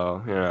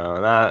 so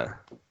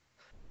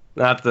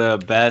not the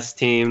best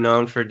team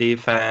known for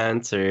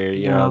defense,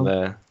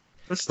 or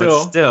but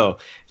still,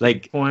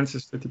 like points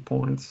is 50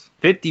 points.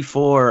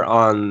 54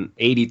 on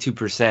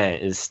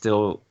 82% is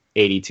still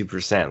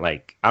 82%.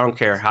 Like I don't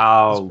care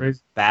how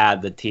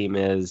bad the team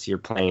is, you're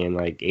playing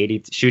like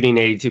shooting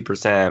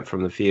 82%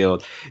 from the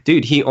field.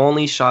 Dude, he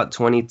only shot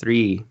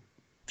 23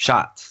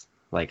 shots.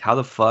 Like how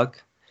the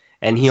fuck?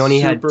 And he only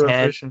had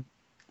 10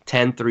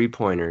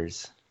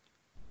 3-pointers.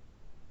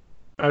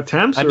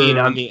 Attempts?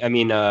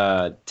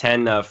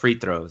 10 free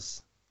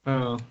throws.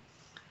 Oh.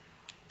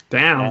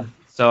 Damn. Yeah.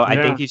 So I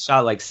think he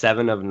shot like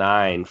 7 of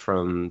 9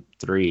 from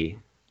 3.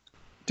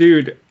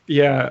 Dude,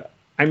 yeah.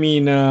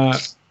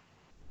 The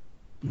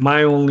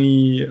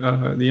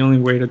only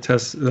way to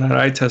test that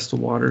I test the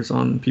waters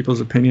on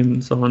people's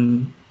opinions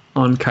on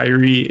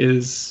Kyrie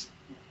is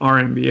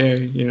our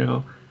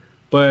NBA,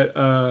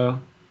 but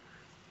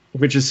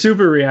which is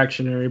super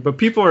reactionary. But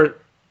people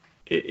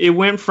it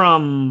went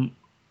from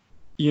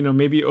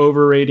maybe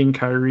overrating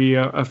Kyrie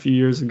a few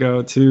years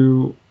ago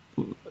to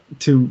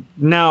to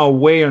now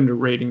way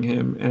underrating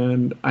him,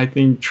 and I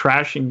think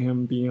trashing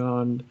him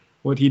beyond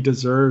what he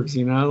deserves.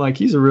 Like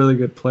he's a really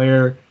good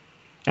player,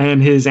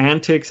 and his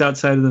antics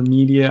outside of the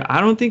media,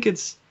 I don't think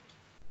it's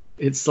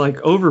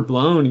like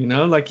overblown.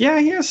 Like yeah,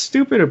 he has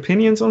stupid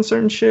opinions on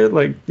certain shit,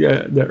 like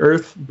the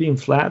Earth being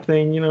flat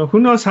thing. Who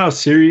knows how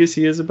serious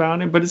he is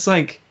about it, but it's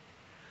like,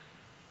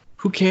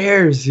 who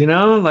cares?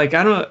 Like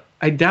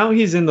I doubt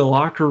he's in the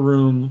locker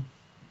room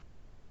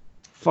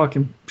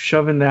fucking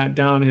shoving that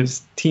down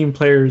his team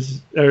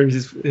players or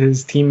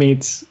his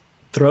teammates'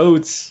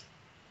 throats.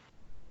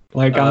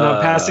 Like, I'm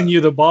not passing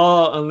you the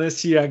ball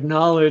unless you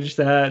acknowledge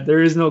that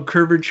there is no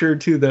curvature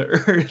to the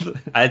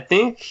earth. I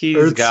think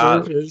he's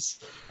got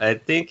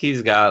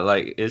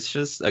like, it's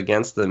just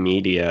against the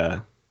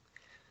media.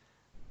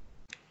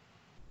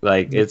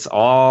 Like, it's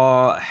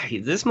all,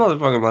 this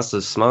motherfucker must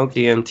have smoked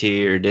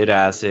DMT or did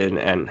acid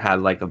and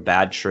had like a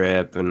bad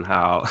trip and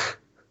how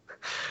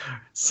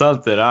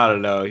something, I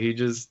don't know.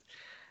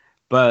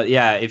 But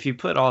yeah, if you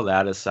put all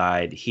that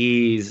aside,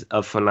 he's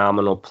a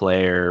phenomenal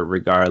player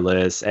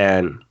regardless.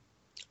 And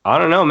I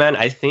don't know, man.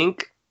 I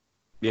think,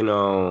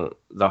 the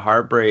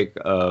heartbreak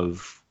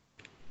of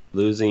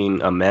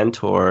losing a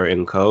mentor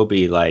in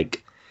Kobe,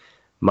 like,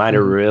 might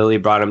have really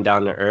brought him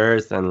down to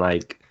earth, and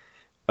like,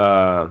 he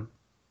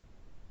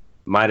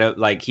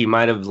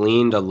might have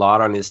leaned a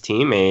lot on his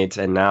teammates,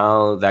 and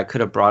now that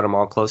could have brought them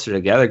all closer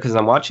together. Because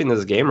I'm watching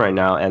this game right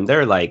now, and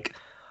they're like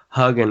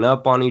hugging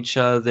up on each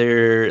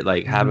other,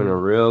 like having a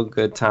real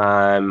good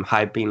time,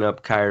 hyping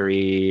up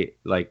Kyrie.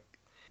 Like,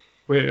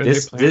 wait, are they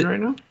playing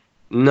right now?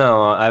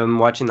 No, I'm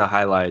watching the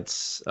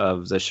highlights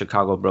of the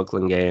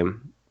Chicago-Brooklyn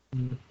game,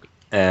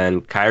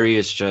 and Kyrie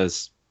is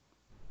just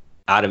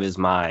out of his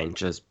mind,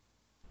 just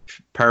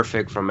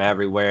perfect from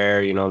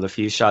everywhere. The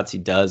few shots he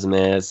does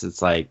miss,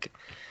 it's like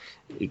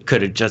it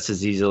could have just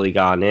as easily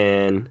gone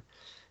in.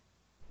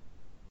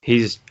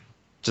 He's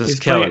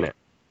killing it.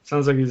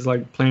 Sounds like he's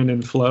like playing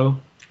in flow.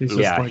 He's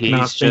not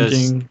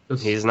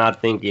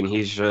thinking.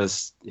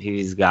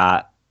 He's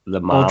got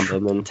the Mamba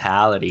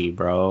mentality,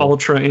 bro.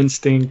 Ultra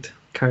instinct.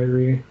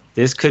 Kyrie.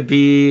 This could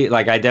be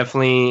like, I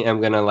definitely am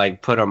gonna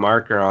like put a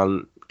marker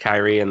on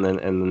Kyrie and the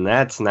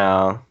Nets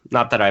now.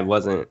 Not that I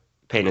wasn't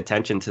paying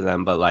attention to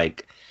them, but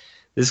like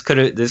this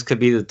could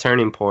be the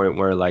turning point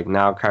where like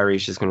now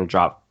Kyrie's just gonna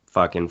drop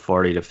fucking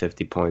 40 to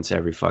 50 points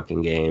every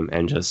fucking game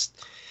and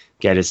just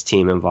get his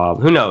team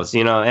involved. Who knows?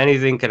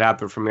 Anything could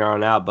happen from here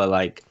on out. But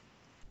like,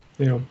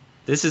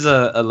 this is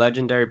a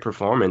legendary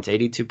performance.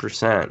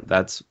 82%.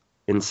 That's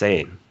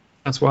insane.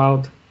 That's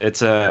wild.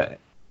 It's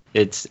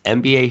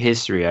NBA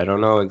history. I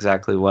don't know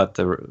exactly it's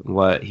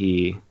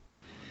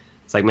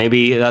like,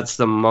 maybe that's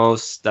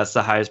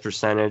the highest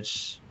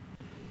percentage.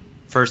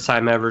 First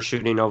time ever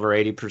shooting over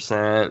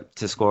 80%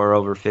 to score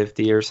over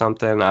 50 or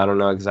something. I don't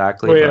know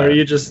exactly. Wait, are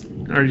you just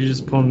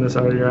pulling this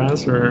out of your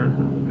ass, or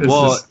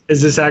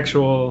is this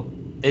actual?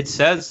 It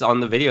says on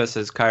the video, it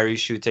says Kyrie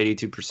shoots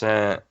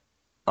 82%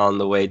 on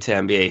the way to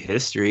NBA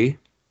history.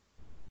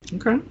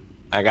 Okay.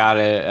 I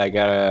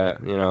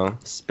gotta,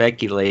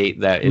 speculate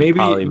that it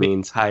probably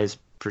means highest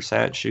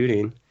percent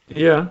shooting.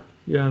 Yeah,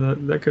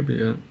 that could be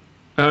it.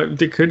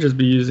 They could just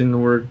be using the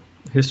word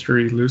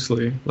history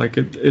loosely. Like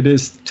it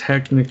is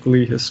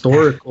technically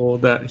historical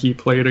that he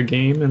played a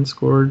game and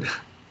scored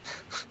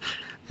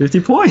 50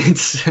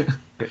 points.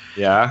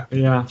 Yeah.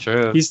 Yeah.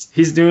 True.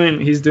 He's doing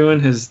his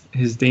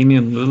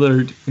Damian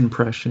Lillard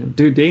impression.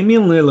 Dude,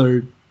 Damian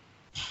Lillard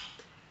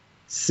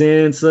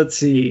since, let's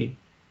see,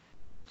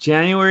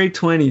 January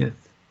 20th,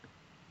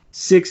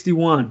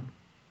 61,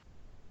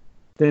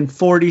 then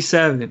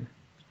 47,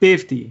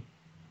 50.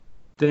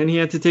 Then he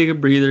had to take a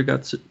breather,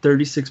 got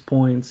 36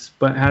 points,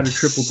 but had a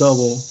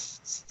triple-double,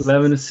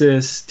 11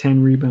 assists,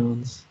 10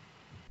 rebounds.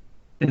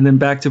 And then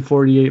back to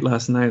 48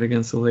 last night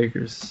against the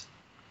Lakers.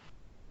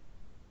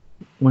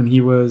 When he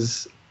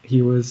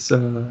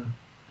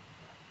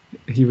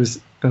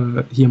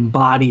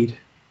embodied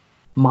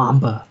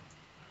Mamba.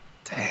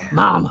 Damn.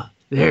 Mama.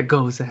 There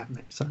goes that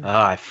man. Sorry.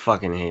 Oh, I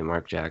fucking hate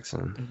Mark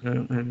Jackson. I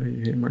know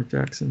you hate Mark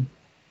Jackson.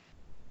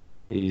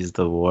 He's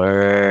the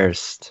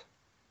worst.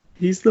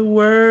 He's the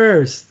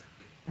worst.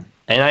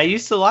 And I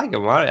used to like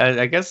him.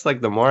 I guess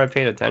like the more I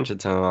paid attention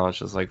to him, I was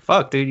just like,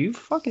 fuck, dude, you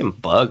fucking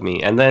bug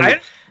me. And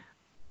then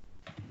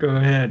go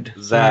ahead.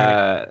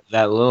 That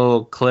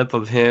little clip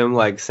of him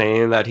like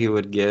saying that he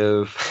would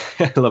give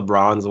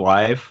LeBron's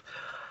wife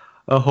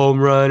a home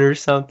run or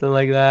something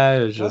like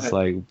that. It was just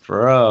like,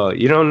 bro,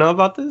 you don't know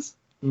about this?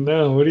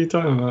 No, what are you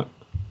talking about?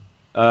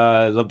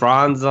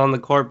 LeBron's on the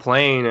court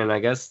playing, and I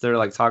guess they're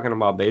like talking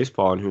about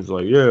baseball, and he's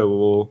like, yeah,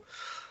 well,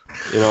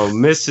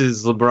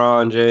 Mrs.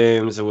 LeBron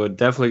James would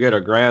definitely get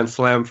a grand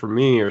slam for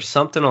me or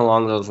something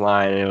along those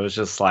lines. And it was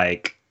just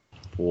like,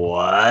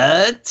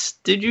 what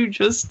did you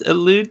just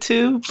allude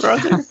to,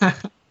 brother?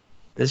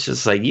 It's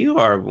just like, you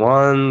are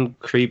one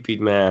creepy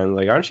man.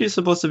 Like, aren't you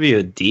supposed to be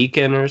a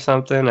deacon or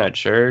something at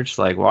church?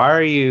 Like, why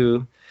are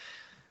you?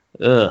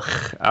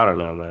 Ugh, I don't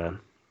know, man.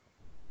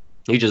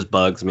 He just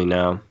bugs me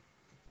now.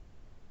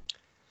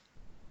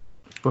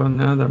 Well,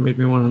 now that made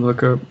me want to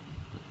look up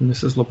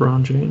Mrs.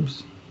 LeBron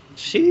James.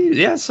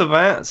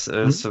 Savannah.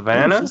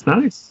 She's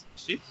nice.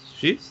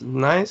 She's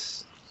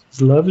nice.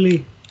 She's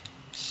lovely.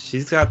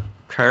 She's got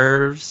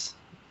curves,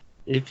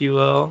 if you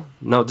will.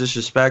 No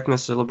disrespect,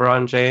 Mr.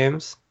 LeBron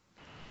James.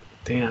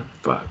 Damn,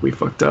 fuck, we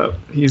fucked up.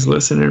 He's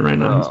listening right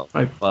now.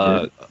 Oh,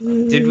 fuck.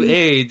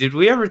 Did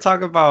we ever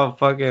talk about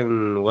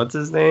fucking what's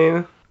his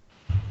name?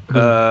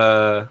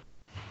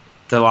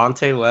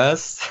 Delonte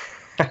West.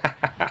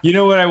 You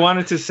know what I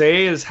wanted to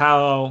say is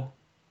how,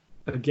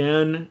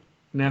 again,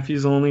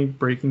 Nephews Only,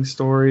 breaking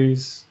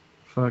stories,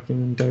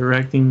 fucking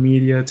directing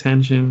media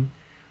attention.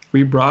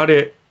 We brought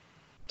it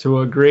to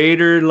a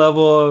greater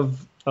level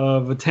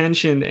of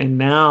attention, and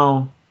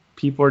now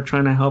people are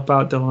trying to help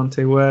out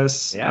Delonte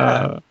West.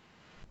 Yeah.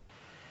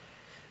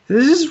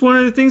 This is one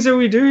of the things that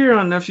we do here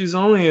on Nephews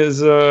Only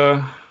is,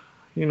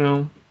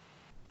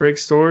 break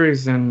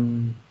stories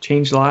and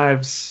change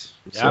lives.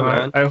 Yeah, so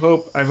man. I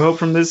hope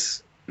from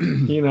this,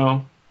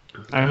 I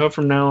hope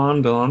from now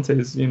on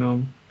Delonte's,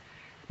 no,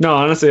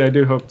 honestly, I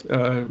do hope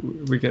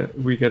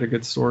we get a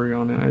good story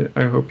on it.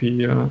 I hope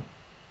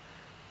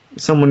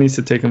someone needs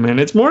to take him in.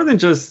 It's more than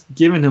just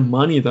giving him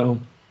money, though.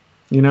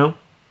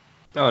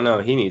 Oh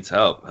no, he needs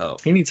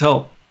help. He needs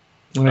help.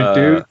 Like,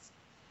 dude,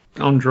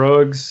 on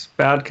drugs,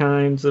 bad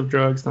kinds of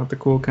drugs, not the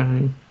cool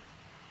kind.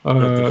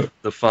 The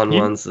fun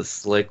ones, the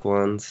slick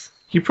ones.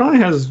 He probably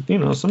has,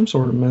 some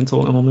sort of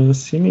mental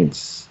illness. He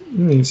needs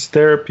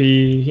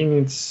therapy. He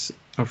needs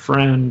a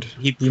friend.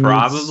 He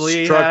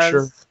probably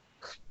structure. Has.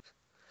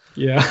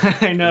 Yeah,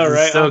 I know,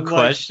 right? No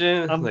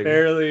question. I'm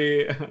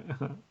barely.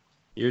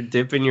 You're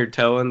dipping your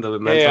toe in the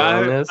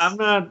mental illness.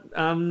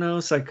 I'm no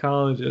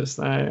psychologist,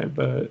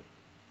 but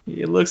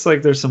it looks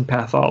like there's some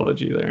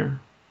pathology there.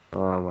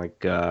 Oh my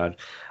god.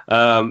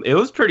 It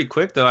was pretty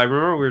quick though. I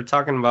remember we were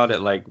talking about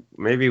it like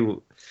maybe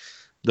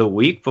the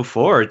week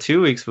before or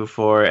 2 weeks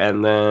before,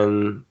 and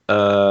then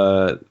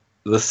the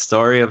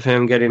story of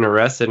him getting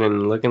arrested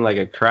and looking like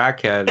a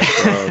crackhead.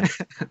 So,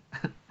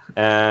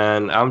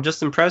 and I'm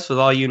just impressed with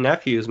all you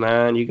nephews,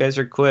 man. You guys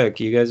are quick.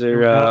 You guys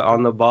are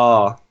on the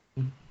ball.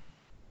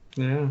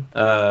 Yeah.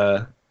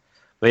 But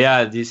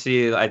yeah, do you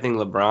see? I think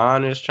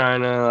LeBron is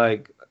trying to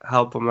like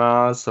help him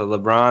out. So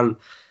LeBron,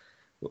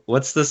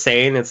 what's the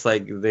saying? It's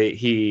like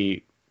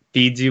he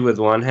feeds you with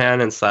one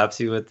hand and slaps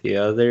you with the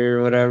other,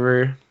 or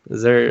whatever.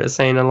 Is there a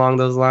saying along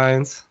those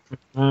lines?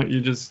 You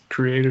just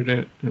created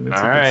it, and it's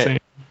all a good right. saying.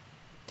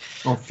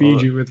 I'll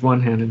feed you with one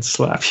hand and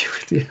slap you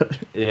with the other.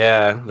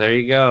 Yeah, there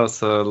you go.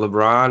 So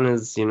LeBron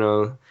is,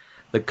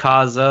 the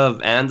cause of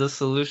and the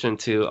solution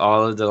to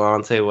all of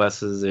Delonte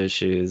West's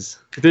issues.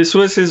 This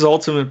was his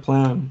ultimate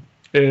plan,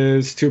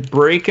 is to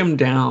break him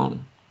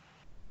down.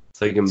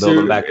 So he can build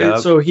him back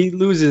up? So he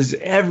loses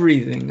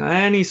everything.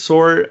 Any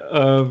shred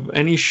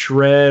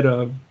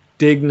of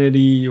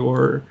dignity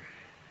or,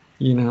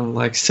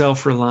 like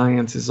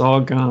self-reliance is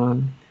all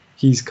gone.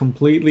 He's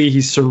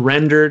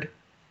surrendered.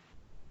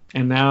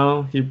 And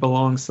now he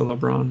belongs to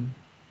LeBron.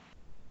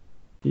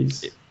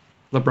 He's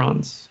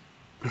LeBron's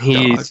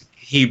dog.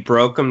 He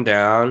broke him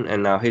down,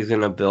 and now he's going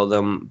to build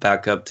him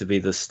back up to be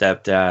the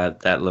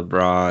stepdad that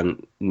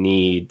LeBron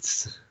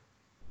needs.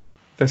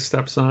 The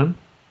stepson?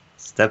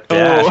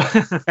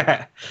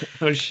 Stepdad.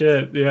 Oh,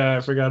 shit. Yeah, I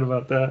forgot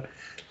about that.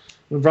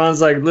 LeBron's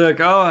like, look,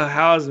 I'll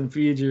house and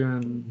feed you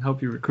and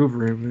help you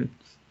recuperate, but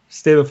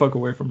stay the fuck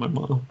away from my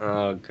mom.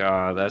 Oh,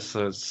 God. That's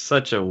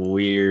such a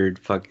weird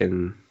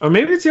fucking... Or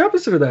maybe it's the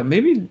opposite of that.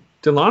 Maybe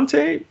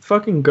Delonte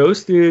fucking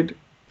ghosted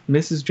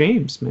Mrs.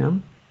 James,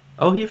 man.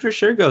 Oh, he for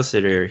sure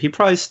ghosted her. He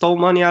probably stole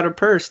money out of her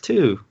purse,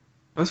 too.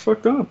 That's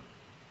fucked up.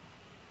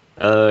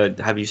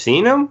 Have you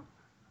seen him?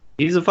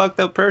 He's a fucked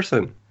up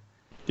person.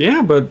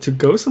 Yeah, but to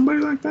ghost somebody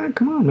like that?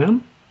 Come on,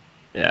 man.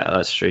 Yeah,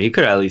 that's true. He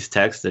could have at least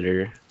texted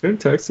her. Could have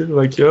texted,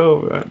 like,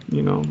 yo,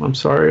 I'm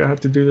sorry I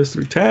have to do this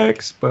through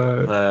text,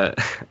 but...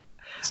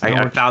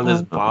 I found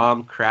this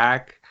bomb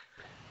crack.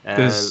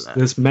 And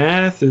this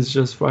meth is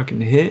just fucking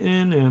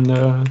hitting, and,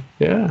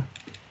 yeah.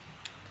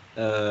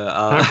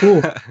 Not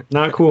cool.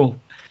 Not cool.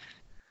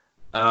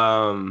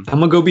 I'm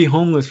gonna go be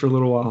homeless for a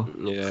little while.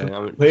 Yeah,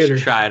 I'm later.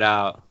 Just try it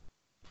out.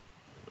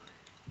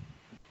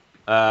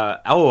 I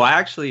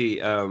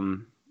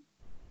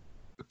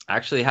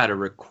actually had a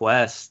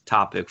request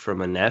topic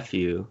from a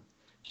nephew.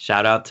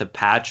 Shout out to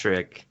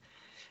Patrick.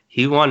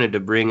 He wanted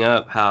to bring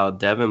up how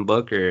Devin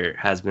Booker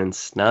has been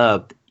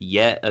snubbed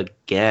yet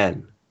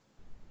again.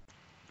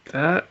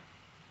 That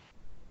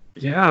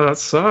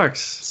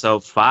sucks. So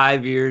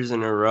 5 years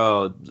in a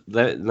row.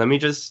 Let me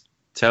just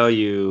tell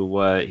you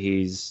what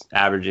he's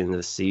averaging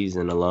this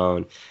season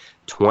alone.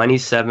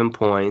 27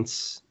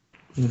 points,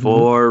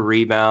 4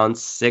 rebounds,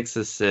 6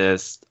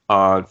 assists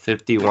on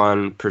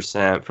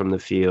 51% from the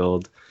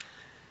field,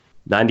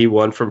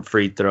 91 from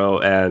free throw,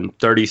 and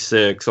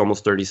 36,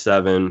 almost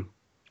 37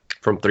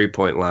 from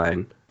three-point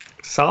line.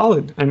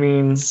 Solid. I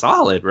mean...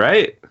 Solid,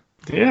 right?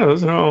 Yeah,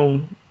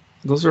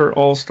 those are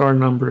all-star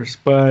numbers.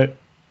 But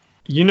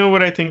you know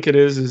what I think it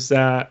is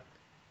that,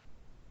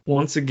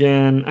 once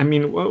again, I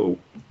mean,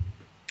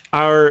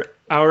 our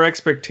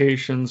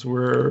expectations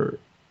were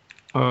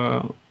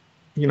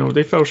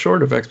they fell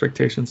short of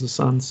expectations. The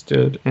Suns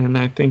did, and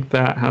I think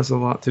that has a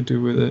lot to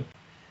do with it.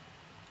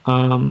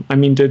 I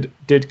mean,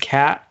 did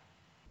Cat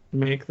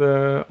make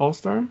the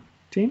All-Star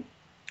team?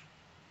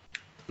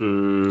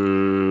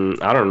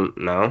 I don't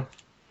know.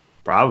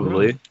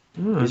 Probably.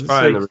 Yeah, He's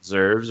probably in the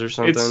reserves or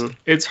something.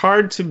 It's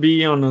hard to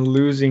be on a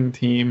losing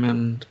team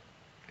and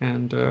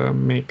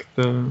make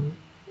the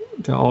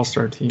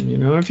All-Star team.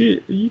 If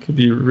you could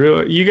be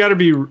real, you got to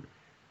be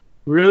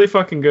really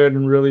fucking good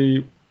and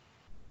really,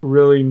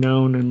 really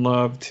known and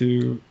loved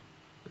to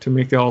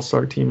make the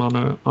All-Star team on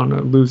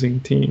a losing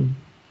team.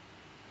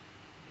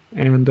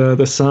 And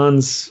the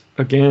Suns,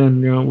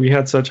 again, we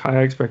had such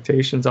high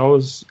expectations. I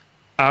was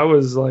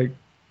like,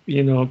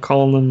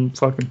 calling them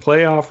fucking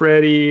playoff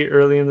ready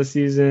early in the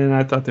season.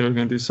 I thought they were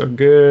going to do so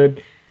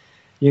good.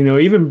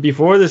 Even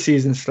before the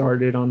season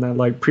started, on that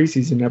like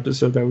preseason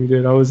episode that we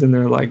did, I was in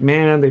there like,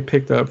 man, they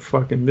picked up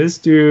fucking this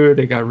dude.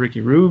 They got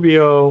Ricky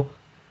Rubio.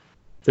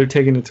 They're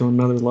taking it to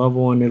another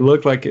level, and it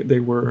looked like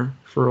they were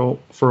for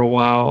a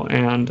while.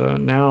 And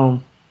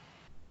now,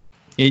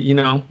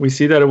 we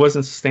see that it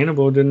wasn't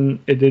sustainable. It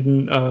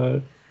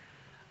didn't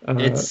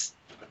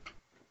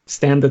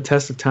stand the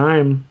test of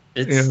time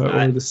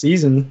over the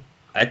season.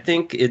 I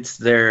think it's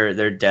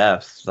their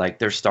depth. Like,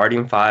 their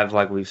starting five,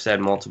 like we've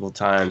said multiple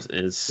times,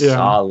 is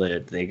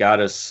solid. They got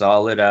a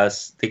solid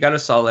ass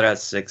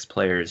 6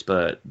 players,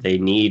 but they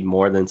need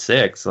more than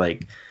 6.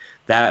 Like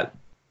that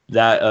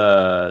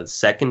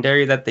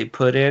secondary that they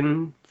put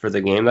in for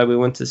the game that we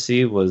went to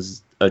see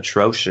was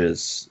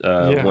atrocious.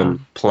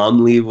 When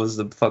Plumlee was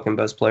the fucking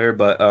best player.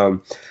 But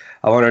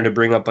I wanted to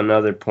bring up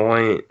another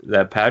point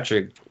that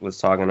Patrick was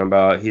talking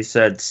about. He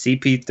said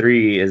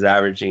CP3 is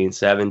averaging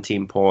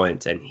 17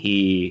 points, and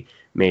he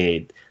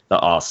made the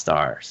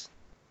All-Stars.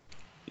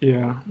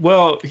 Yeah.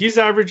 Well, he's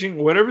averaging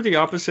whatever the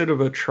opposite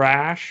of a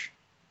trash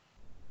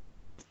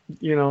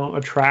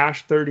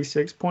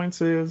 36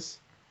 points is.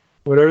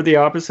 Whatever the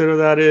opposite of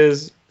that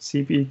is,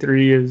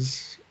 CP3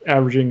 is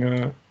averaging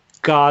a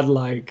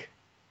godlike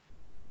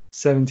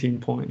 17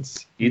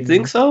 points. You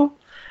think so?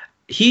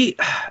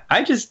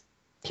 I just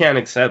can't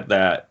accept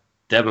that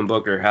Devin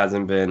Booker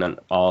hasn't been an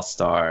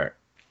all-star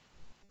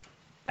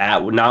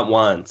not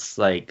once.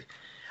 Like,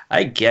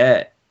 I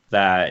get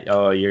that,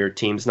 your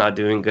team's not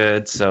doing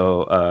good,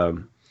 so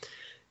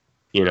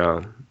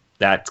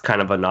that's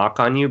kind of a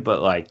knock on you,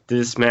 but like,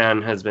 this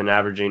man has been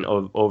averaging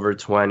over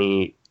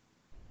 20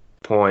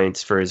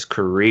 points for his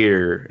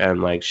career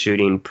and like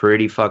shooting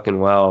pretty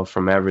fucking well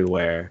from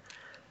everywhere.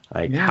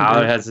 Like,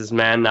 how has this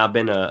man not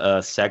been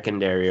a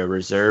secondary, a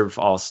reserve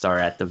all-star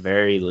at the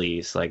very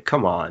least? Like,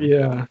 come on.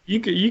 Yeah,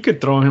 you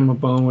could throw him a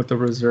bone with the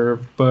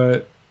reserve,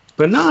 but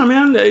nah,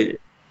 man,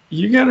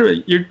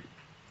 your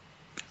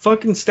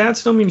fucking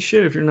stats don't mean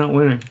shit if you're not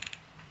winning.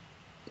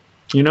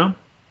 Yeah.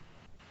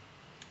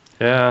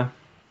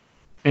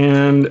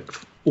 And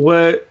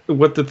what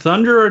the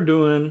Thunder are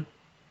doing,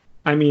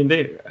 I mean,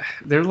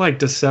 they're like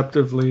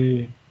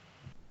deceptively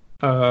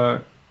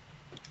good,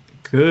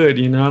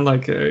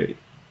 like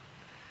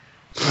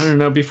I don't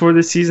know. Before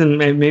the season,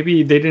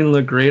 maybe they didn't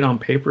look great on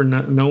paper.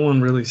 No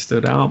one really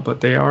stood out, but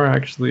they are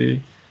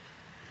actually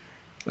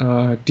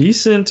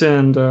decent,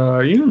 and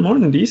even more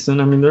than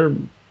decent. I mean, they're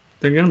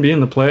going to be in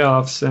the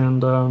playoffs,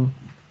 and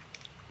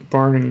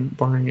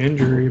barring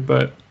injury.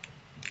 But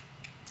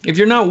if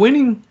you're not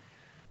winning,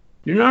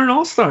 you're not an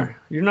all-star.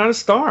 You're not a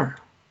star.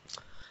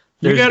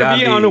 You got to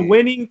be on a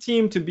winning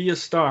team to be a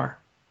star.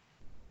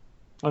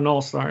 An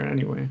all-star,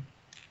 anyway.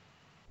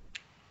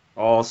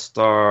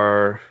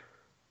 All-star.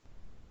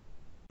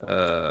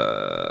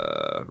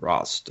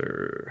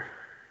 Roster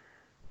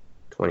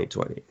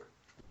 2020.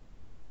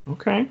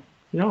 Okay.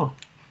 Yeah.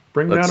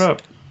 Bring that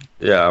up.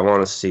 Yeah, I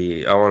want to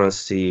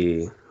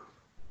see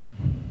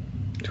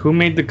who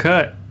made the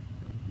cut.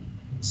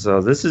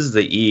 So this is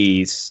the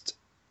East.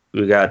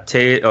 We got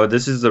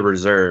this is the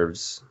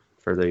reserves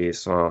for the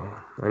East. Oh,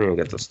 I didn't even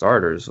get the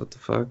starters. What the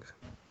fuck?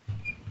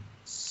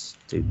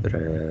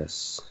 Stupid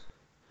ass.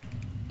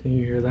 Did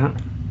you hear that?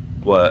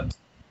 What?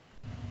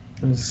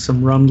 There's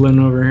some rumbling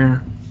over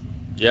here.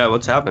 Yeah,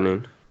 what's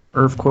happening?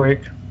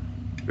 Earthquake.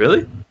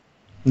 Really?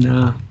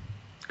 Nah.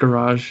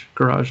 Garage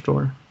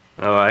door.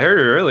 Oh, I heard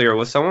it earlier.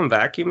 Was someone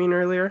vacuuming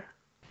earlier?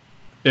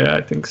 Yeah,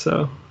 I think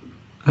so.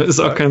 There's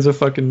all kinds of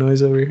fucking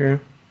noise over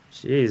here.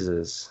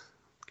 Jesus.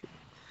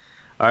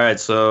 All right,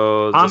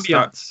 so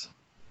ambiance.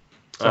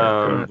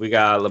 We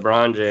got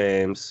LeBron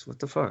James. What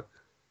the fuck?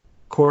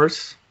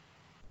 Course.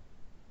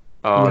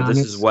 Oh, Giannis, this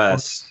is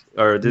West.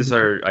 Or these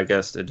are, I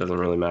guess it doesn't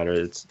really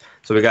matter.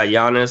 So we got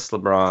Giannis,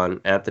 LeBron,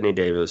 Anthony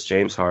Davis,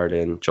 James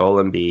Harden,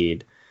 Joel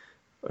Embiid,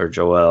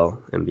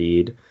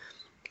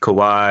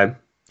 Kawhi,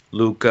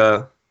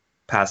 Luka,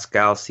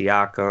 Pascal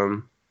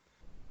Siakam,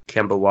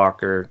 Kemba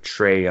Walker,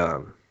 Trae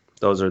Young.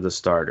 Those are the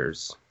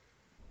starters.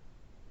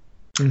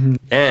 Mm-hmm.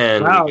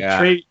 And wow,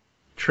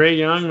 Trae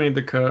Young made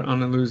the cut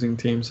on a losing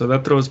team, so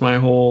that throws my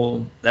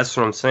whole... That's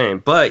what I'm saying.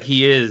 But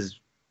he's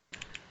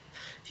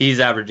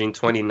averaging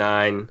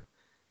 29,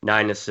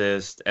 9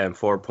 assists, and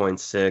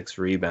 4.6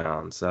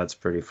 rebounds. That's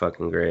pretty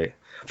fucking great.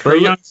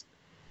 Trae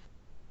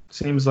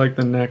Seems like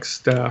the next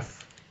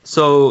Steph.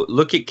 So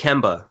look at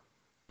Kemba.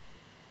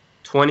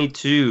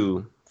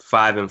 22,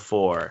 5 and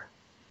 4.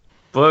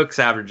 Book's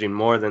averaging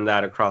more than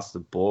that across the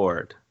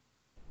board.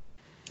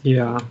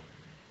 Yeah.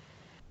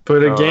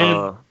 But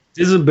again,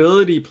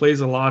 visibility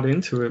plays a lot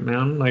into it,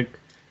 man. Like,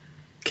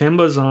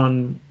 Kemba's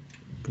on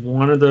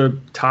one of the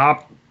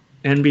top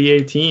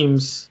NBA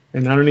teams,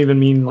 and I don't even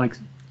mean like,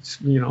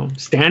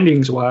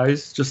 standings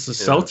wise. Just the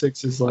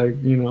Celtics is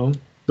like,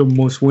 the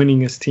most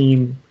winningest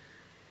team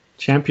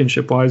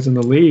championship wise in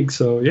the league.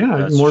 So yeah,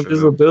 That's more true.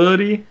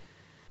 visibility.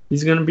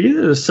 He's gonna be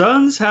there. The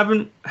Suns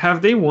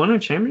have they won a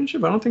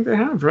championship? I don't think they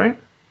have, right?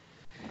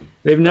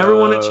 They've never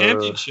won a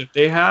championship.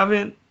 They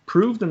haven't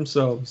proved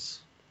themselves.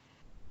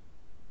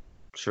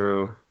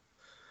 True.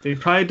 They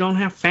probably don't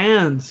have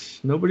fans.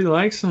 Nobody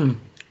likes them.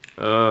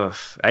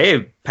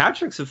 Hey,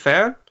 Patrick's a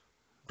fan.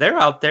 They're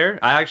out there.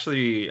 I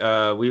actually,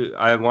 I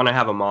want to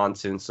have him on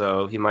soon,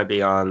 so he might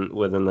be on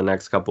within the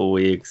next couple of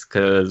weeks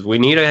because we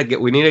need to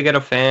get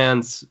a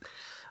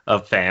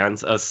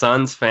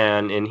Suns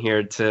fan in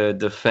here to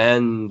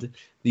defend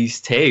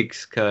these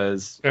takes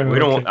because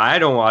I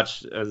don't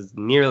watch as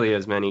nearly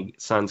as many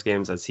Suns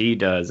games as he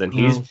does, and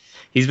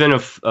he's been a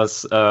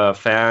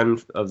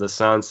fan of the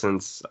Suns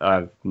since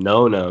I've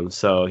known him,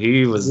 so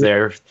he was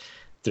there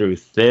through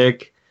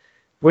thick.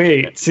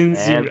 Wait,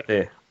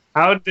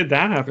 how did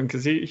that happen?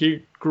 Because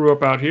he grew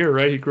up out here,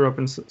 right? He grew up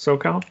in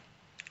SoCal?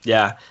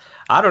 Yeah.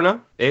 I don't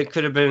know. It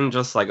could have been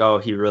just like,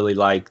 he really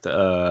liked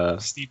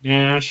Steve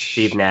Nash.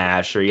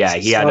 Or he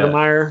had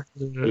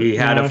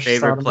a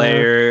favorite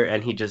player,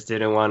 and he just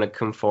didn't want to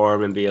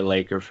conform and be a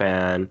Laker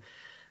fan.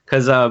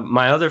 Because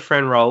my other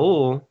friend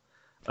Raul,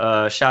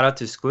 shout out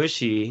to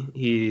Squishy,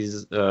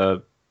 he's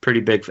a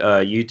pretty big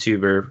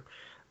YouTuber.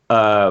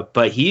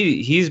 But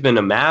he's been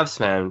a Mavs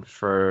fan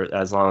for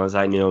as long as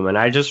I knew him, and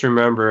I just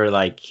remember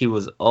like he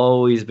was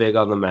always big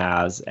on the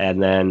Mavs,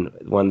 and then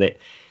when they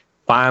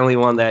finally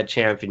won that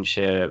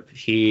championship,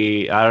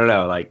 I don't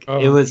know, like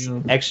it was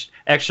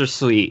extra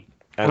sweet.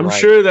 And I'm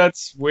sure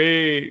that's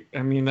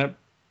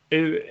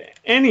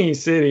any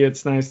city,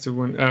 it's nice to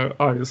win.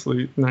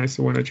 Obviously, nice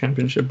to win a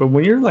championship, but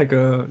when you're like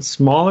a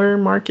smaller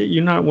market,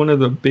 you're not one of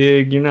the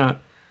big. You're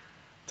not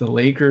the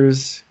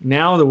Lakers.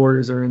 Now the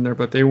Warriors are in there,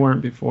 but they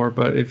weren't before.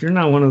 But if you're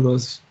not one of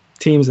those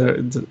teams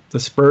that the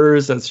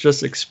Spurs that's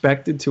just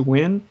expected to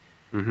win,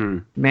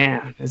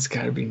 man, it's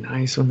got to be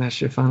nice when that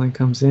shit finally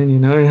comes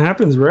in. It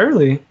happens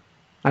rarely.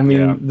 I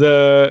mean,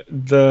 the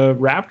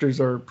Raptors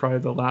are probably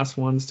the last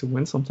ones to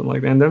win something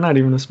like that, and they're not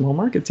even a small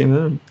market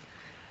team.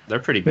 They're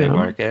pretty big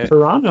market.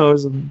 Toronto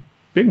is a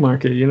big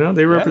market.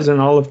 They represent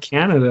all of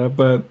Canada,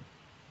 but.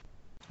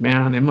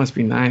 Man, it must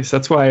be nice.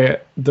 That's why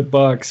the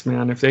Bucks,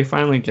 man, if they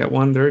finally get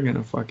one, they're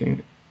gonna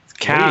fucking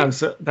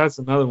Cavs. That's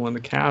another one.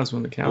 The Cavs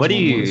when the Cavs.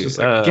 It's just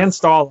like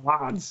against all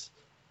odds.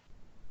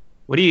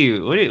 What do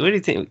you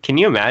think? Can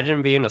you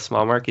imagine being a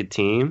small market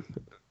team?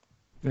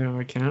 No,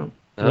 I can't.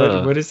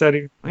 What is that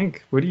even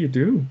like? What do you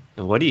do?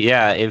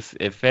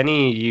 If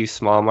any of you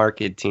small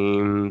market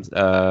teams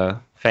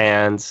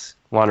fans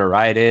want to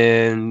write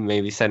in,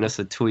 maybe send us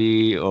a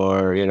tweet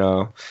or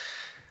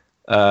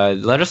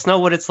let us know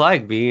what it's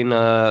like being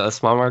a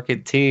small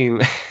market team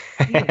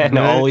and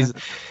always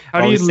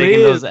taking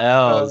those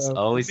L's.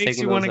 Always taking those L's. Makes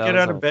you want to get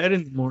out of bed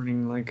in the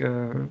morning. Like,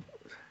 do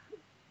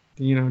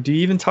you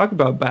even talk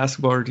about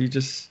basketball, or do you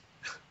just?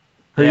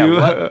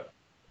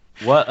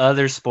 What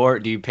other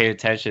sport do you pay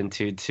attention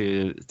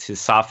to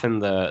soften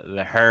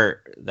the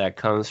hurt that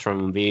comes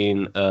from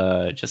being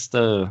just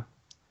a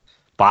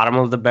bottom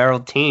of the barrel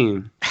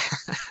team?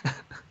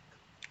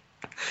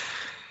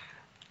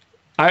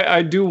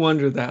 I do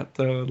wonder that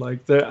though.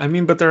 Like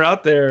but they're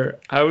out there.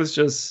 I was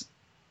just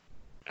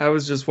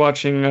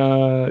watching.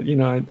 I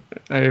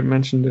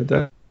mentioned it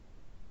that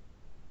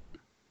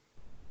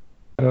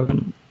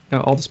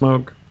All the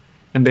Smoke,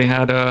 and they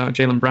had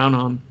Jaylen Brown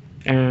on,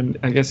 and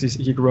I guess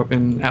he grew up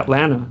in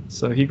Atlanta,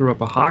 so he grew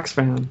up a Hawks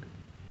fan,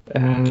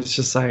 and it's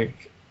just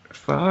like,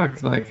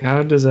 fuck. Like,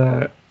 how does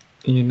that?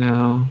 I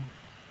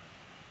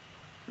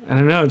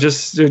don't know.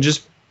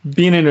 Just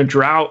being in a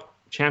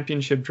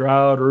championship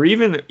drought, or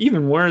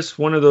even worse,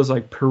 one of those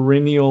like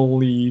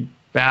perennially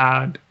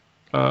bad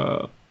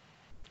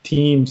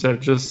teams that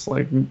just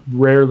like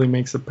rarely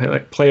makes the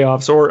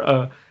playoffs,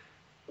 or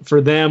for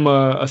them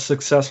a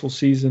successful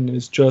season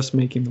is just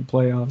making the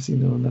playoffs,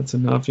 and that's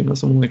enough.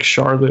 Someone like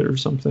Charlotte or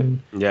something.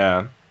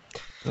 Yeah.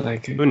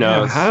 Like, who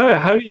knows?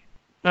 How do you?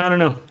 I don't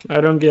know.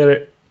 I don't get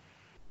it.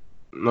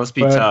 Must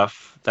be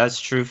tough. That's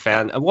true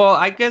fan. Well,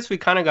 I guess we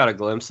kind of got a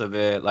glimpse of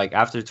it like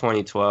after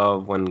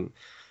 2012 when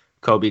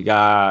Kobe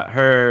got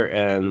hurt,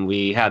 and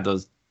we had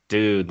the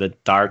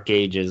dark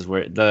ages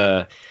where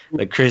the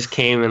Chris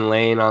Kaman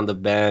laying on the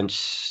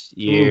bench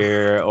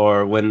year. Oof.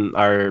 Or when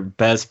our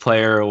best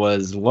player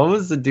was, what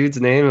was the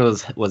dude's name?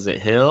 Was it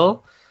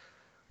Hill?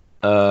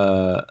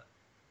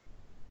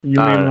 You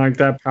mean like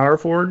that power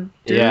forward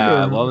dude?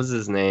 Yeah, what was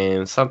his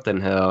name? Something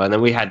Hill. And then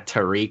we had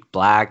Tariq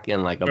Black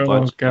and like a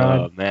bunch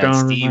of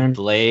Steve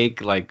Blake.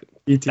 Like,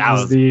 that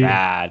was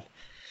bad.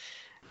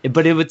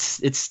 But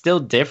it's still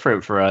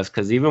different for us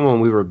because even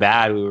when we were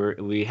bad,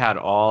 we had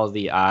all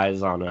the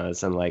eyes on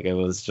us, and like it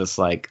was just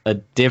like a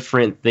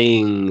different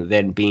thing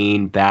than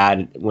being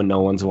bad when no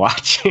one's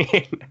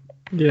watching.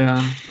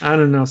 Yeah, I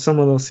don't know. Some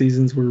of those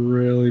seasons were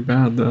really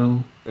bad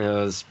though. It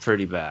was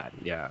pretty bad,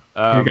 yeah.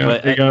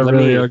 It got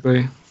really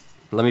ugly.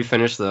 Let me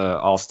finish the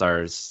All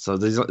Stars. So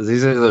these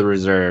are the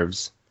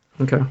reserves.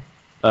 Okay.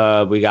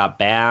 We got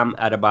Bam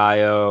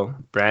Adebayo,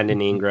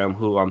 Brandon Ingram,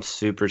 who I'm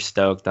super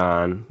stoked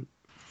on.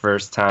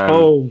 First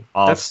time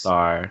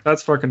All-Star.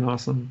 That's fucking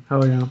awesome.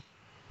 Hell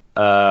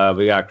yeah.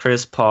 We got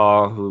Chris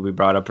Paul, who we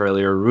brought up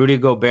earlier. Rudy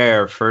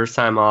Gobert, first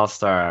time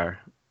All-Star.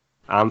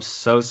 I'm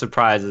so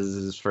surprised this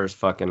is his first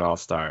fucking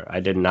All-Star.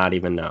 I did not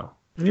even know.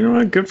 You know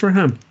what? Good for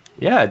him.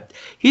 Yeah,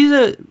 he's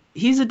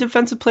a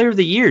defensive player of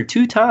the year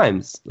 2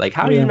 times. Like,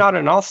 how are you not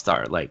an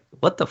All-Star? Like,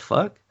 what the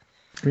fuck?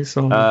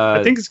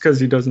 I think it's because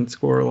he doesn't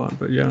score a lot,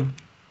 but yeah.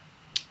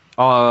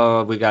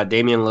 We got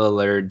Damian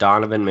Lillard,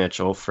 Donovan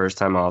Mitchell, first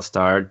time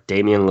All-Star.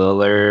 Damian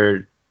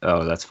Lillard,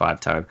 that's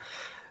 5-time.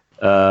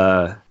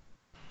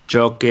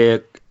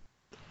 Jokic,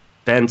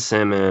 Ben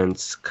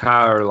Simmons,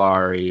 Kyle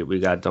Lowry. We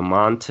got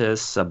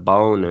Domantas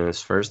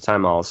Sabonis, first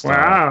time All-Star.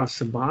 Wow,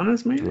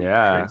 Sabonis, man.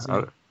 Yeah,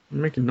 I'm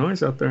making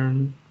noise out there.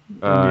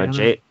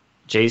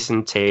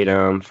 Jason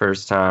Tatum,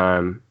 first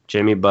time.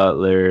 Jimmy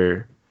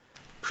Butler,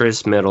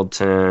 Chris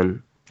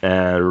Middleton,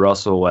 and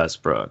Russell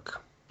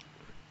Westbrook.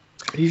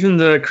 Even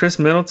the Chris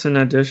Middleton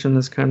addition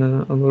is kind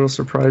of a little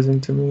surprising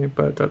to me,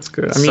 but that's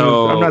good. I mean,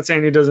 I'm not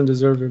saying he doesn't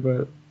deserve it,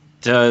 but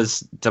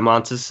does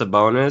Domantas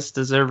Sabonis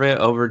deserve it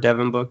over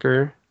Devin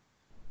Booker?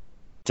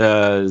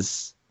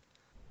 Does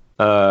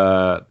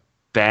Bam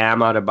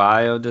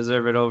Adebayo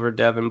deserve it over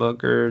Devin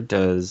Booker?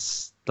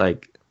 Does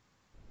like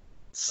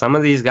some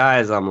of these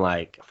guys? I'm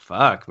like,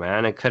 fuck,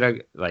 man. It could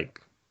have like.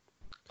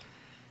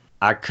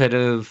 I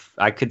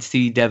could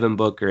see Devin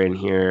Booker in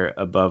here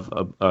above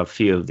a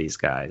few of these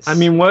guys. I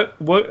mean,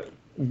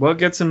 what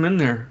gets him in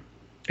there?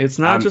 It's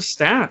not just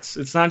stats.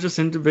 It's not just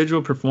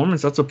individual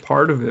performance. That's a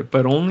part of it,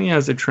 but only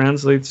as it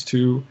translates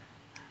to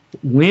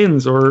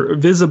wins or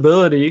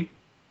visibility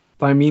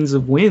by means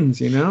of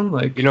wins, you know?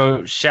 Like, you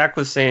know, Shaq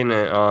was saying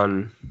it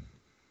on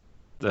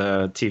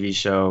the TV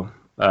show.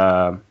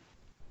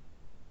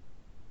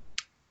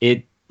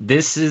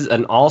 This is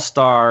an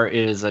all-star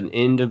is an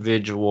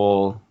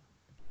individual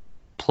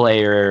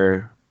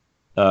player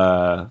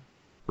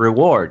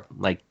reward.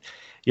 Like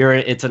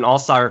it's an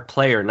all-star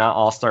player, not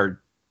all-star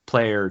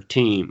player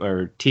team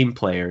or team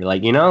player.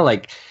 Like, you know,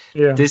 like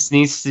this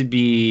needs to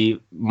be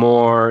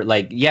more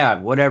like,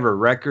 whatever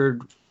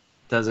record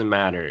doesn't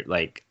matter.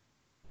 Like,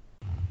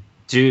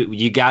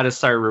 you got to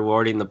start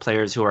rewarding the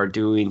players who are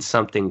doing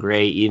something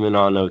great, even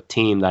on a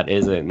team that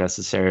isn't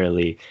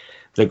necessarily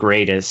the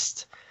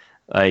greatest.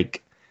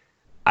 Like,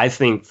 I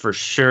think for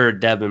sure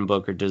Devin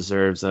Booker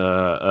deserves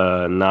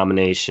a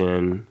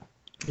nomination.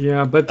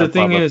 Yeah, but the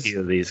thing is, a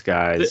few of these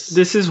guys.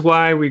 This is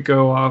why they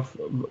go off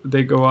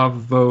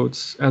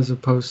votes as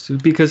opposed to,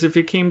 because if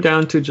it came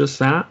down to just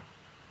that,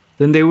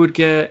 then they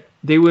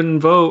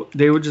wouldn't vote.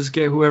 They would just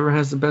get whoever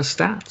has the best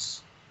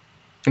stats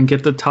and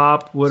get the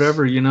top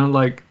whatever, you know,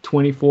 like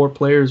 24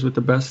 players with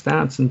the best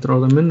stats and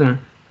throw them in there.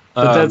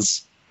 But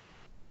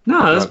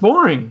that's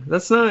boring.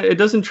 That's not. It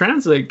doesn't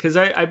translate, because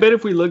I bet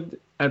if we looked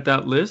at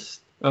that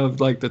list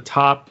of like the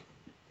top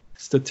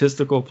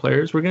statistical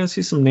players, we're gonna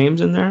see some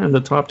names in there in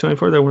the top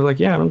 24 that we're like,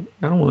 I don't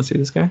want to see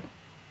this guy.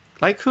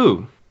 Like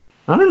who?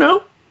 I don't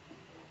know.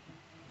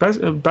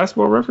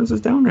 Basketball Reference is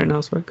down right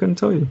now, so I couldn't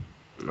tell you.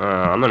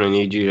 I'm gonna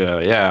need you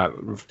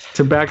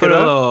to back it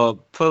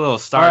up. Put a little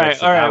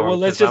start. All right. Well,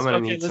 let's just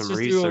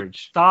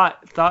research. Do a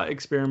thought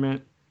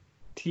experiment.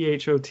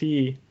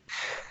 THOT.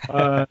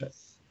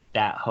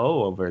 That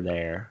hoe over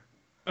there.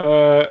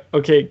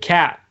 Okay,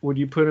 Cat. Would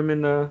you put him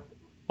in the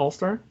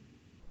All-Star?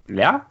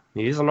 Yeah,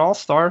 he's an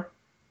All-Star.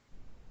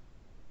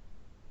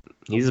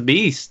 He's a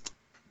beast.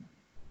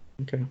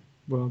 Okay,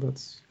 well,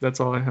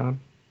 that's all I had.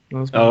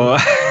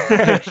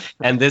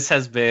 And this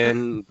has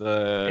been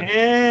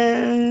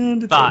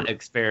the thought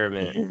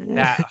experiment.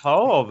 That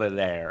hoe over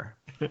there.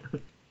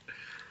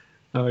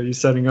 Oh, you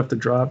setting up the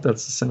drop?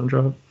 That's the sound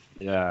drop?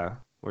 Yeah,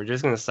 we're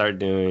just gonna start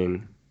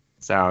doing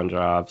sound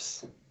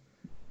drops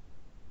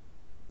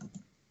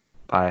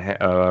by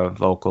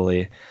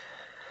vocally.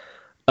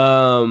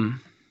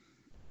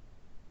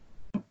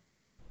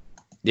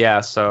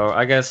 Yeah, so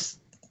I guess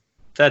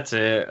that's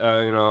it.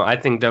 I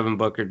think Devin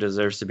Booker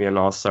deserves to be an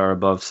all-star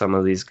above some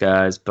of these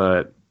guys,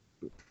 but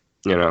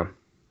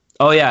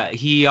oh yeah,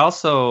 he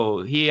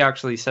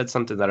actually said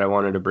something that I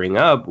wanted to bring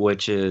up,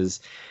 which is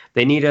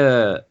they need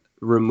to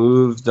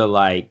remove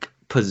the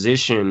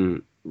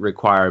position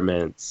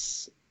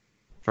requirements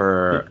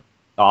for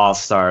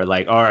all-star.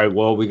 Like, all right,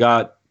 well, we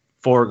got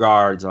 4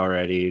 guards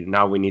already,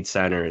 now we need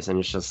centers, and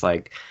it's just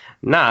like,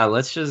 nah,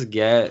 let's just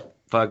get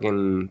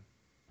fucking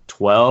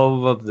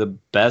 12 of the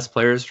best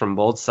players from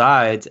both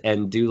sides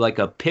and do like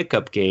a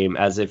pickup game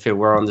as if it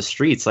were on the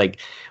streets. Like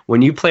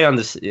when you play on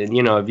this,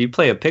 if you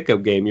play a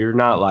pickup game, you're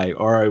not like,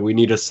 all right, we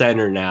need a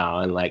center now.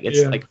 And like,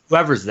 it's like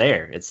whoever's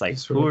there. It's like,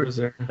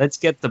 let's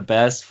get the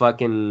best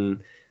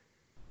fucking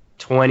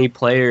 20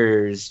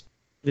 players.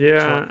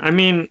 Yeah. I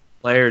mean,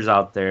 players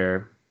out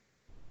there.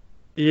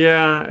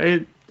 Yeah.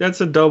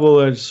 That's a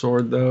double-edged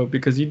sword, though,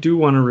 because you do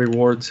want to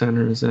reward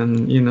centers.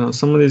 And,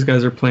 some of these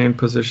guys are playing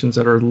positions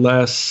that are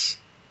less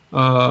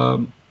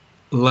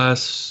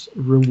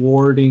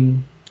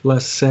rewarding,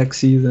 less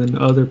sexy than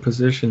other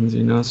positions,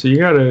 so you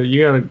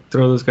gotta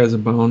throw those guys a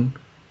bone.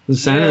 The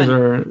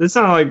centers it's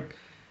not like,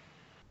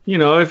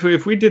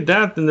 if we did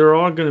that, then they're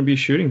all going to be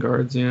shooting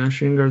guards,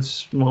 shooting guards,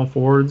 small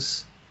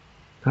forwards,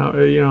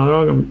 they're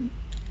all going to,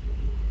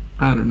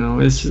 I don't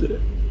know, it's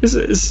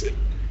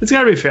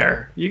gotta be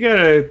fair. You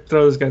gotta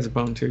throw those guys a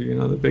bone too,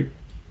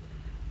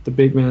 the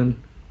big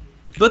men.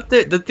 But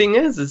the thing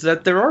is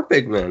that there are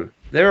big men.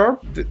 There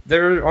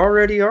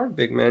already are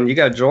big men. You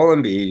got Joel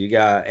Embiid, you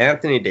got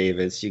Anthony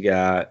Davis, you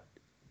got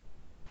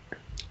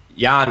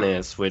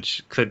Giannis,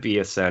 which could be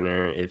a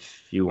center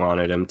if you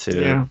wanted him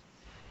to. Yeah.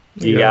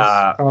 You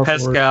got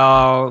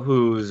Pascal,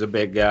 who's a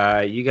big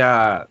guy. You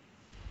got,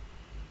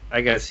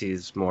 I guess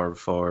he's more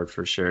forward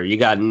for sure. You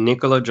got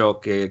Nikola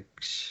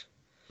Jokic.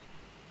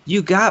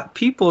 You got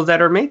people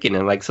that are making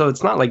it. Like, so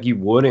it's not like you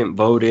wouldn't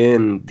vote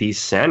in these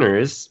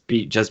centers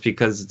just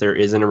because there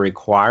isn't a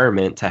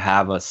requirement to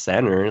have a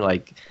center.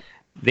 Like,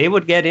 they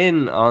would get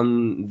in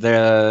on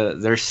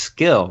their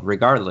skill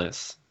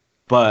regardless.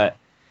 But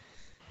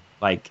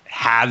like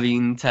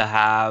having to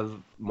have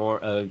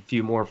a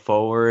few more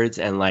forwards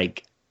and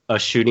like a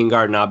shooting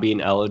guard not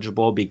being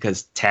eligible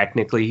because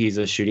technically he's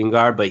a shooting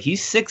guard, but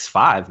he's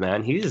 6'5",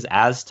 man. He's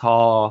as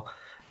tall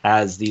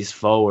as these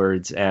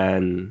forwards,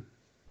 and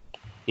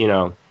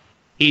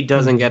he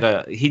doesn't get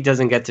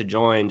to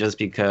join just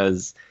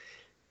because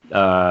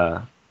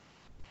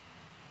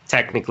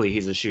technically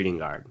he's a shooting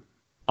guard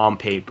on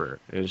paper.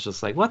 It was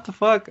just like, what the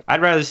fuck?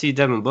 I'd rather see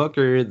Devin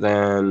Booker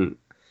than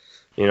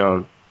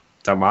Domantas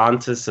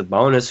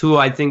Sabonis, who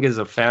I think is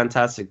a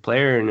fantastic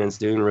player and is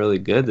doing really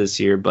good this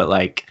year, but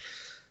like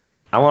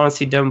I want to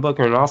see Devin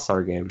Booker in an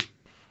All-Star game.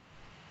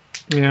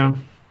 Yeah.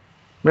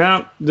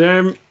 Well,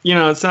 they're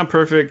it's not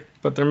perfect,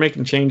 but they're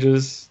making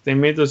changes. They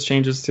made those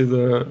changes to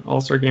the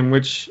All-Star game,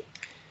 which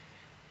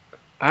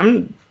I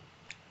don't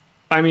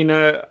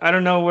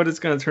know what it's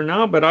going to turn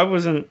out, but I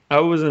wasn't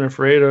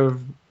afraid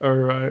of,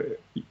 or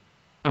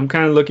I'm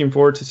kind of looking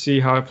forward to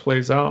see how it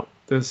plays out,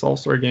 this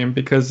All-Star game,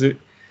 because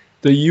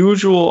the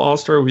usual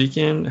All-Star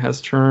weekend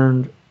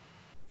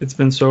it's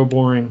been so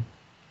boring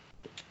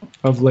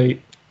of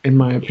late, in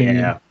my opinion.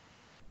 Yeah.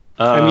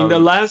 The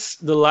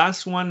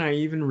last one I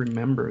even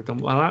remember, the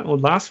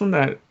last one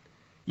that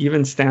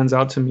even stands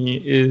out to me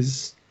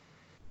is,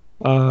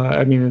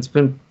 it's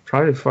been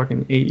probably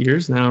fucking 8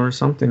 years now or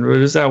something. But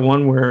it is that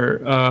one where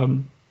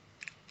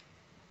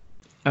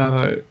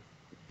it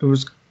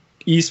was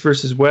East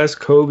versus West.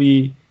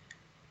 Kobe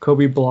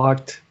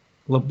blocked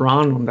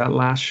LeBron on that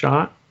last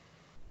shot.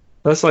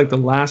 That's like the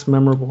last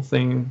memorable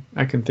thing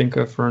I can think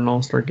of for an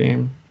All-Star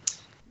game.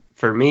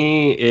 For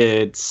me,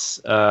 it's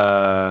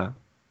the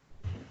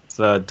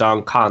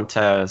dunk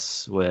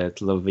contest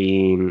with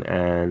Levine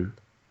and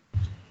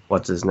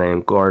what's his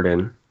name,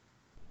 Gordon.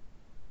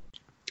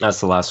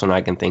 That's the last one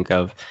I can think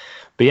of.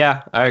 But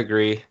yeah, I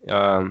agree.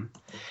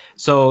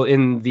 So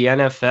in the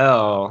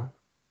NFL,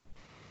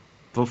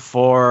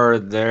 before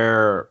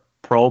their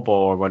Pro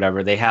Bowl or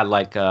whatever, they had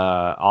like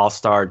a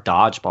all-star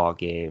dodgeball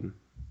game.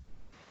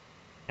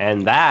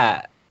 And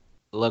that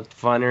looked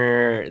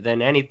funner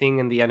than anything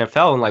in the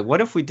NFL. And like,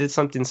 what if we did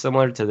something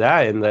similar to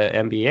that in the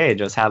NBA?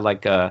 Just had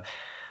like a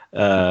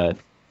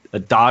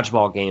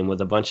dodgeball game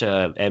with a bunch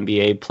of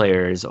NBA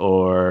players,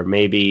 or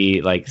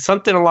maybe like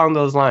something along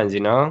those lines,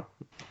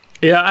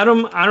 Yeah, I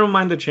don't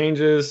mind the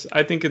changes.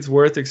 I think it's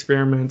worth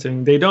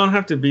experimenting. They don't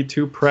have to be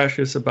too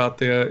precious about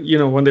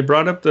when they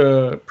brought up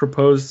the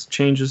proposed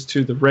changes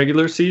to the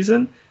regular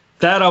season,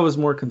 that I was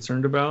more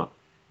concerned about.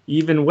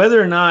 Even whether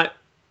or not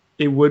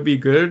it would be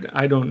good,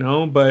 I don't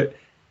know, but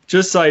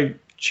just like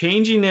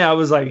changing it, I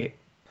was like,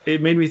 it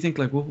made me think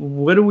like, well,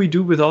 what do we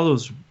do with all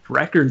those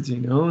records,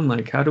 and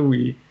like, how do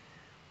we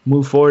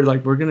move forward?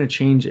 Like, we're going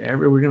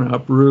to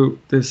uproot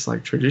this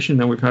like tradition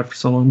that we've had for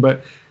so long.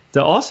 But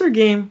the All-Star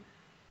game,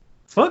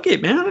 fuck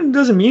it, man. It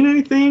doesn't mean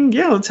anything.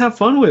 Yeah, let's have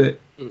fun with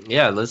it.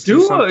 Yeah, let's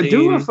do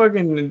a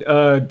fucking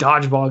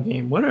dodgeball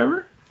game,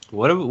 whatever.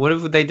 What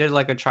if they did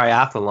like a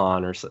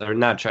triathlon or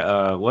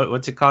not?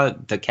 What's it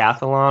called?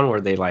 Decathlon,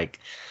 where they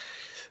like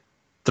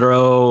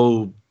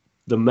throw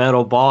the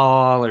metal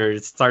ball or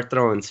start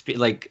throwing speed.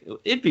 Like,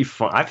 it'd be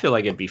fun. I feel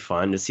like it'd be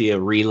fun to see a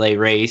relay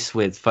race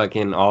with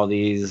fucking all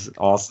these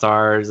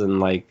all-stars and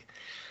like.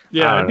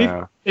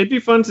 Yeah, it'd be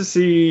fun to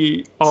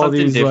see all something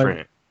these different.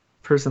 Like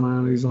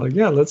personalities. Like,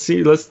 yeah, let's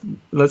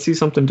see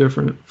something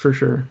different for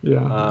sure.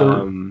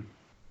 Yeah.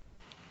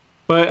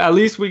 But at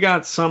least we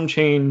got some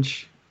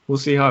change. We'll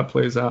see how it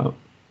plays out.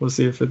 We'll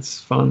see if it's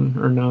fun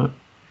or not.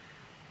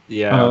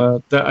 Yeah.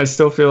 I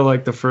still feel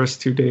like the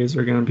first 2 days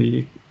are gonna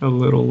be a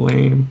little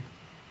lame.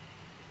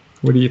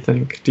 What do you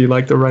think? Do you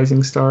like the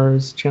Rising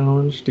Stars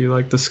challenge? Do you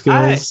like the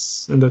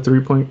skills and the 3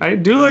 point? I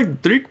do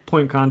like 3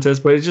 point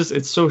contest, but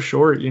it's so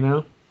short, you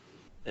know?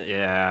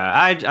 Yeah,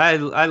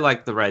 I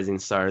like the Rising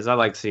Stars. I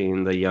like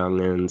seeing the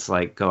youngins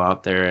like go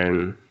out there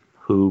and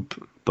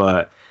hoop,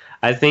 but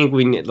I think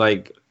we need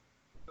like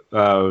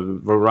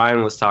what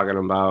Ryan was talking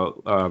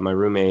about, my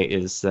roommate,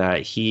 is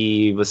that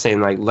he was saying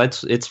like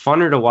it's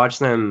funner to watch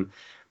them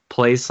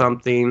play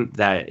something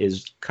that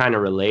is kind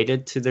of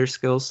related to their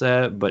skill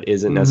set but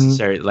isn't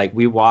necessary. Like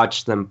we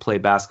watch them play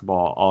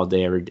basketball all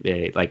day every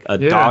day, like a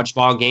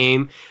dodgeball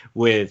game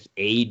with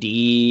AD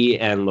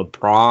and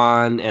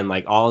LeBron and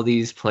like all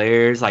these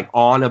players like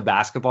on a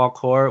basketball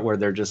court where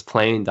they're just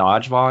playing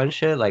dodgeball and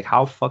shit. Like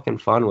how fucking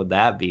fun would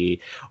that be?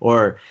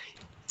 Or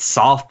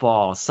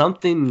softball,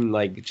 something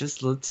like,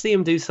 just let's see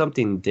him do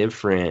something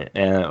different,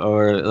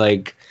 or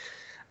like,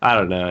 I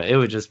don't know, it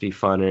would just be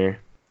funner.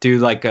 Do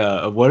like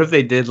what if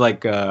they did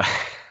like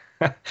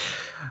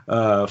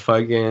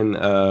fucking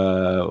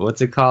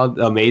what's it called,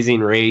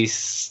 Amazing Race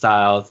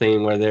style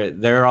thing where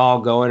they're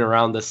all going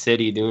around the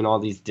city doing all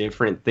these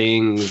different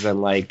things and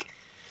like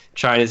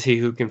trying to see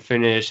who can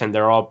finish, and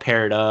they're all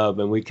paired up,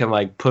 and we can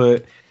like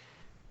put,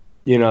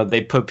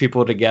 they put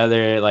people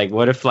together. Like,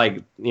 what if,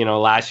 like,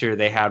 last year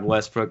they had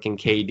Westbrook and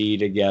KD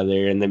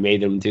together and they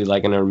made them do,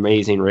 like, an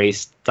Amazing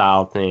Race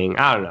style thing?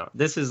 I don't know.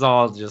 This is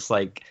all just,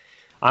 like,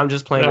 I'm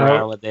just playing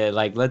around with it.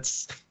 Like,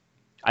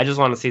 I just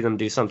want to see them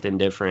do something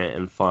different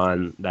and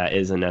fun that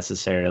isn't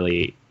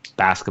necessarily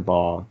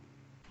basketball.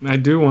 I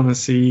do want to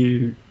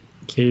see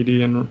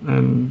KD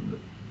and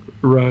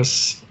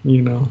Russ,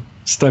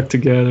 stuck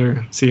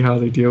together, see how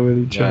they deal with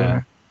each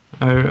other.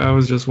 I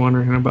was just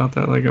wondering about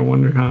that. Like, I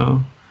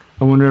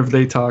wonder if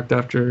they talked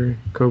after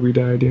Kobe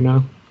died,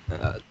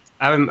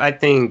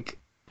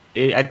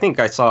 I think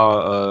I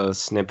saw a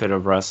snippet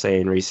of Russ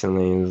saying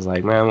recently, it was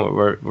like, man,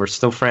 we're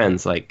still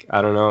friends. Like,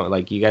 I don't know,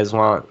 like, you guys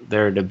want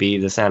there to be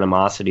this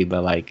animosity,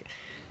 but like,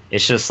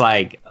 it's just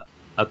like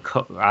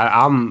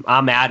I'm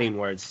adding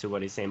words to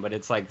what he's saying, but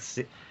it's like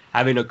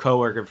having a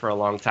coworker for a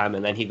long time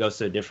and then he goes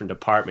to a different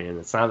department, and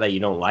it's not that you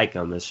don't like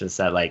him, it's just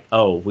that like,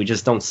 oh, we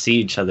just don't see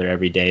each other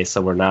every day,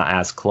 so we're not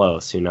as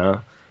close,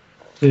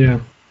 Yeah.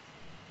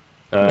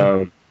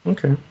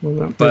 Okay. Well,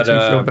 that makes me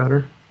feel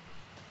better.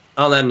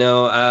 On that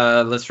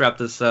note, let's wrap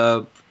this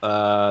up.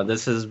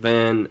 This has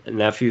been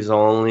Nephews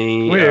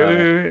Only.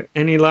 Wait.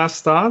 Any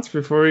last thoughts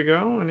before we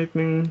go?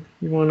 Anything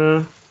you want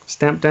to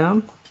stamp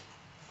down?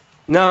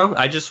 No,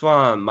 I just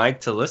want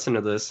Mike to listen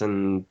to this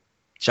and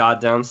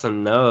jot down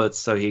some notes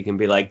so he can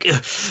be like,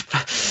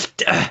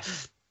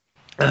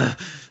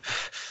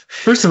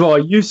 first of all,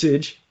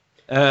 usage.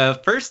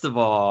 First of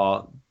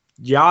all,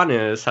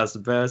 Giannis has the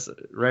best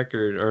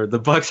record, or the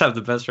Bucks have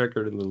the best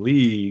record in the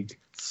league.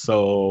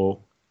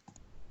 So,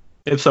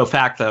 ipso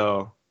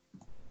facto.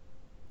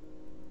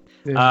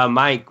 Yeah.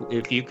 Mike,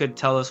 if you could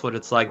tell us what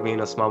it's like being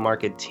a small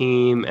market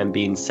team and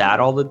being sad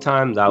all the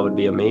time, that would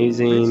be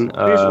amazing.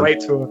 Please write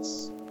to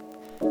us.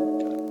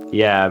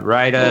 Yeah,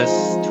 write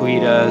us,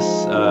 tweet us.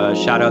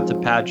 Shout out to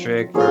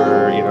Patrick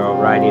for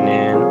writing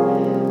in.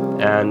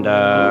 And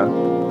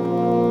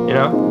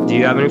do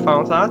you have any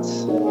final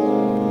thoughts?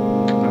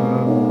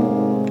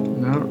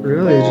 Not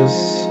really,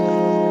 just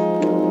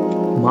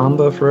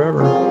Mamba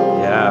forever.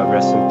 Yeah,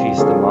 rest in peace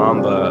to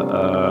Mamba.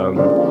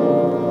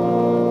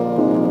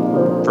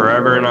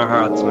 Forever in our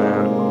hearts,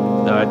 man.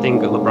 I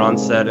think LeBron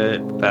said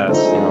it best,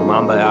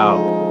 Mamba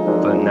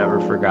out, but never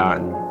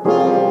forgotten.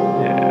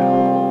 Yeah.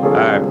 All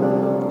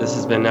right. This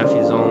has been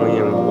Nephews Only,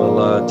 and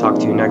we'll talk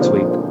to you next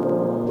week.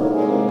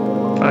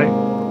 Bye.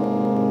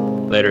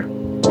 Later.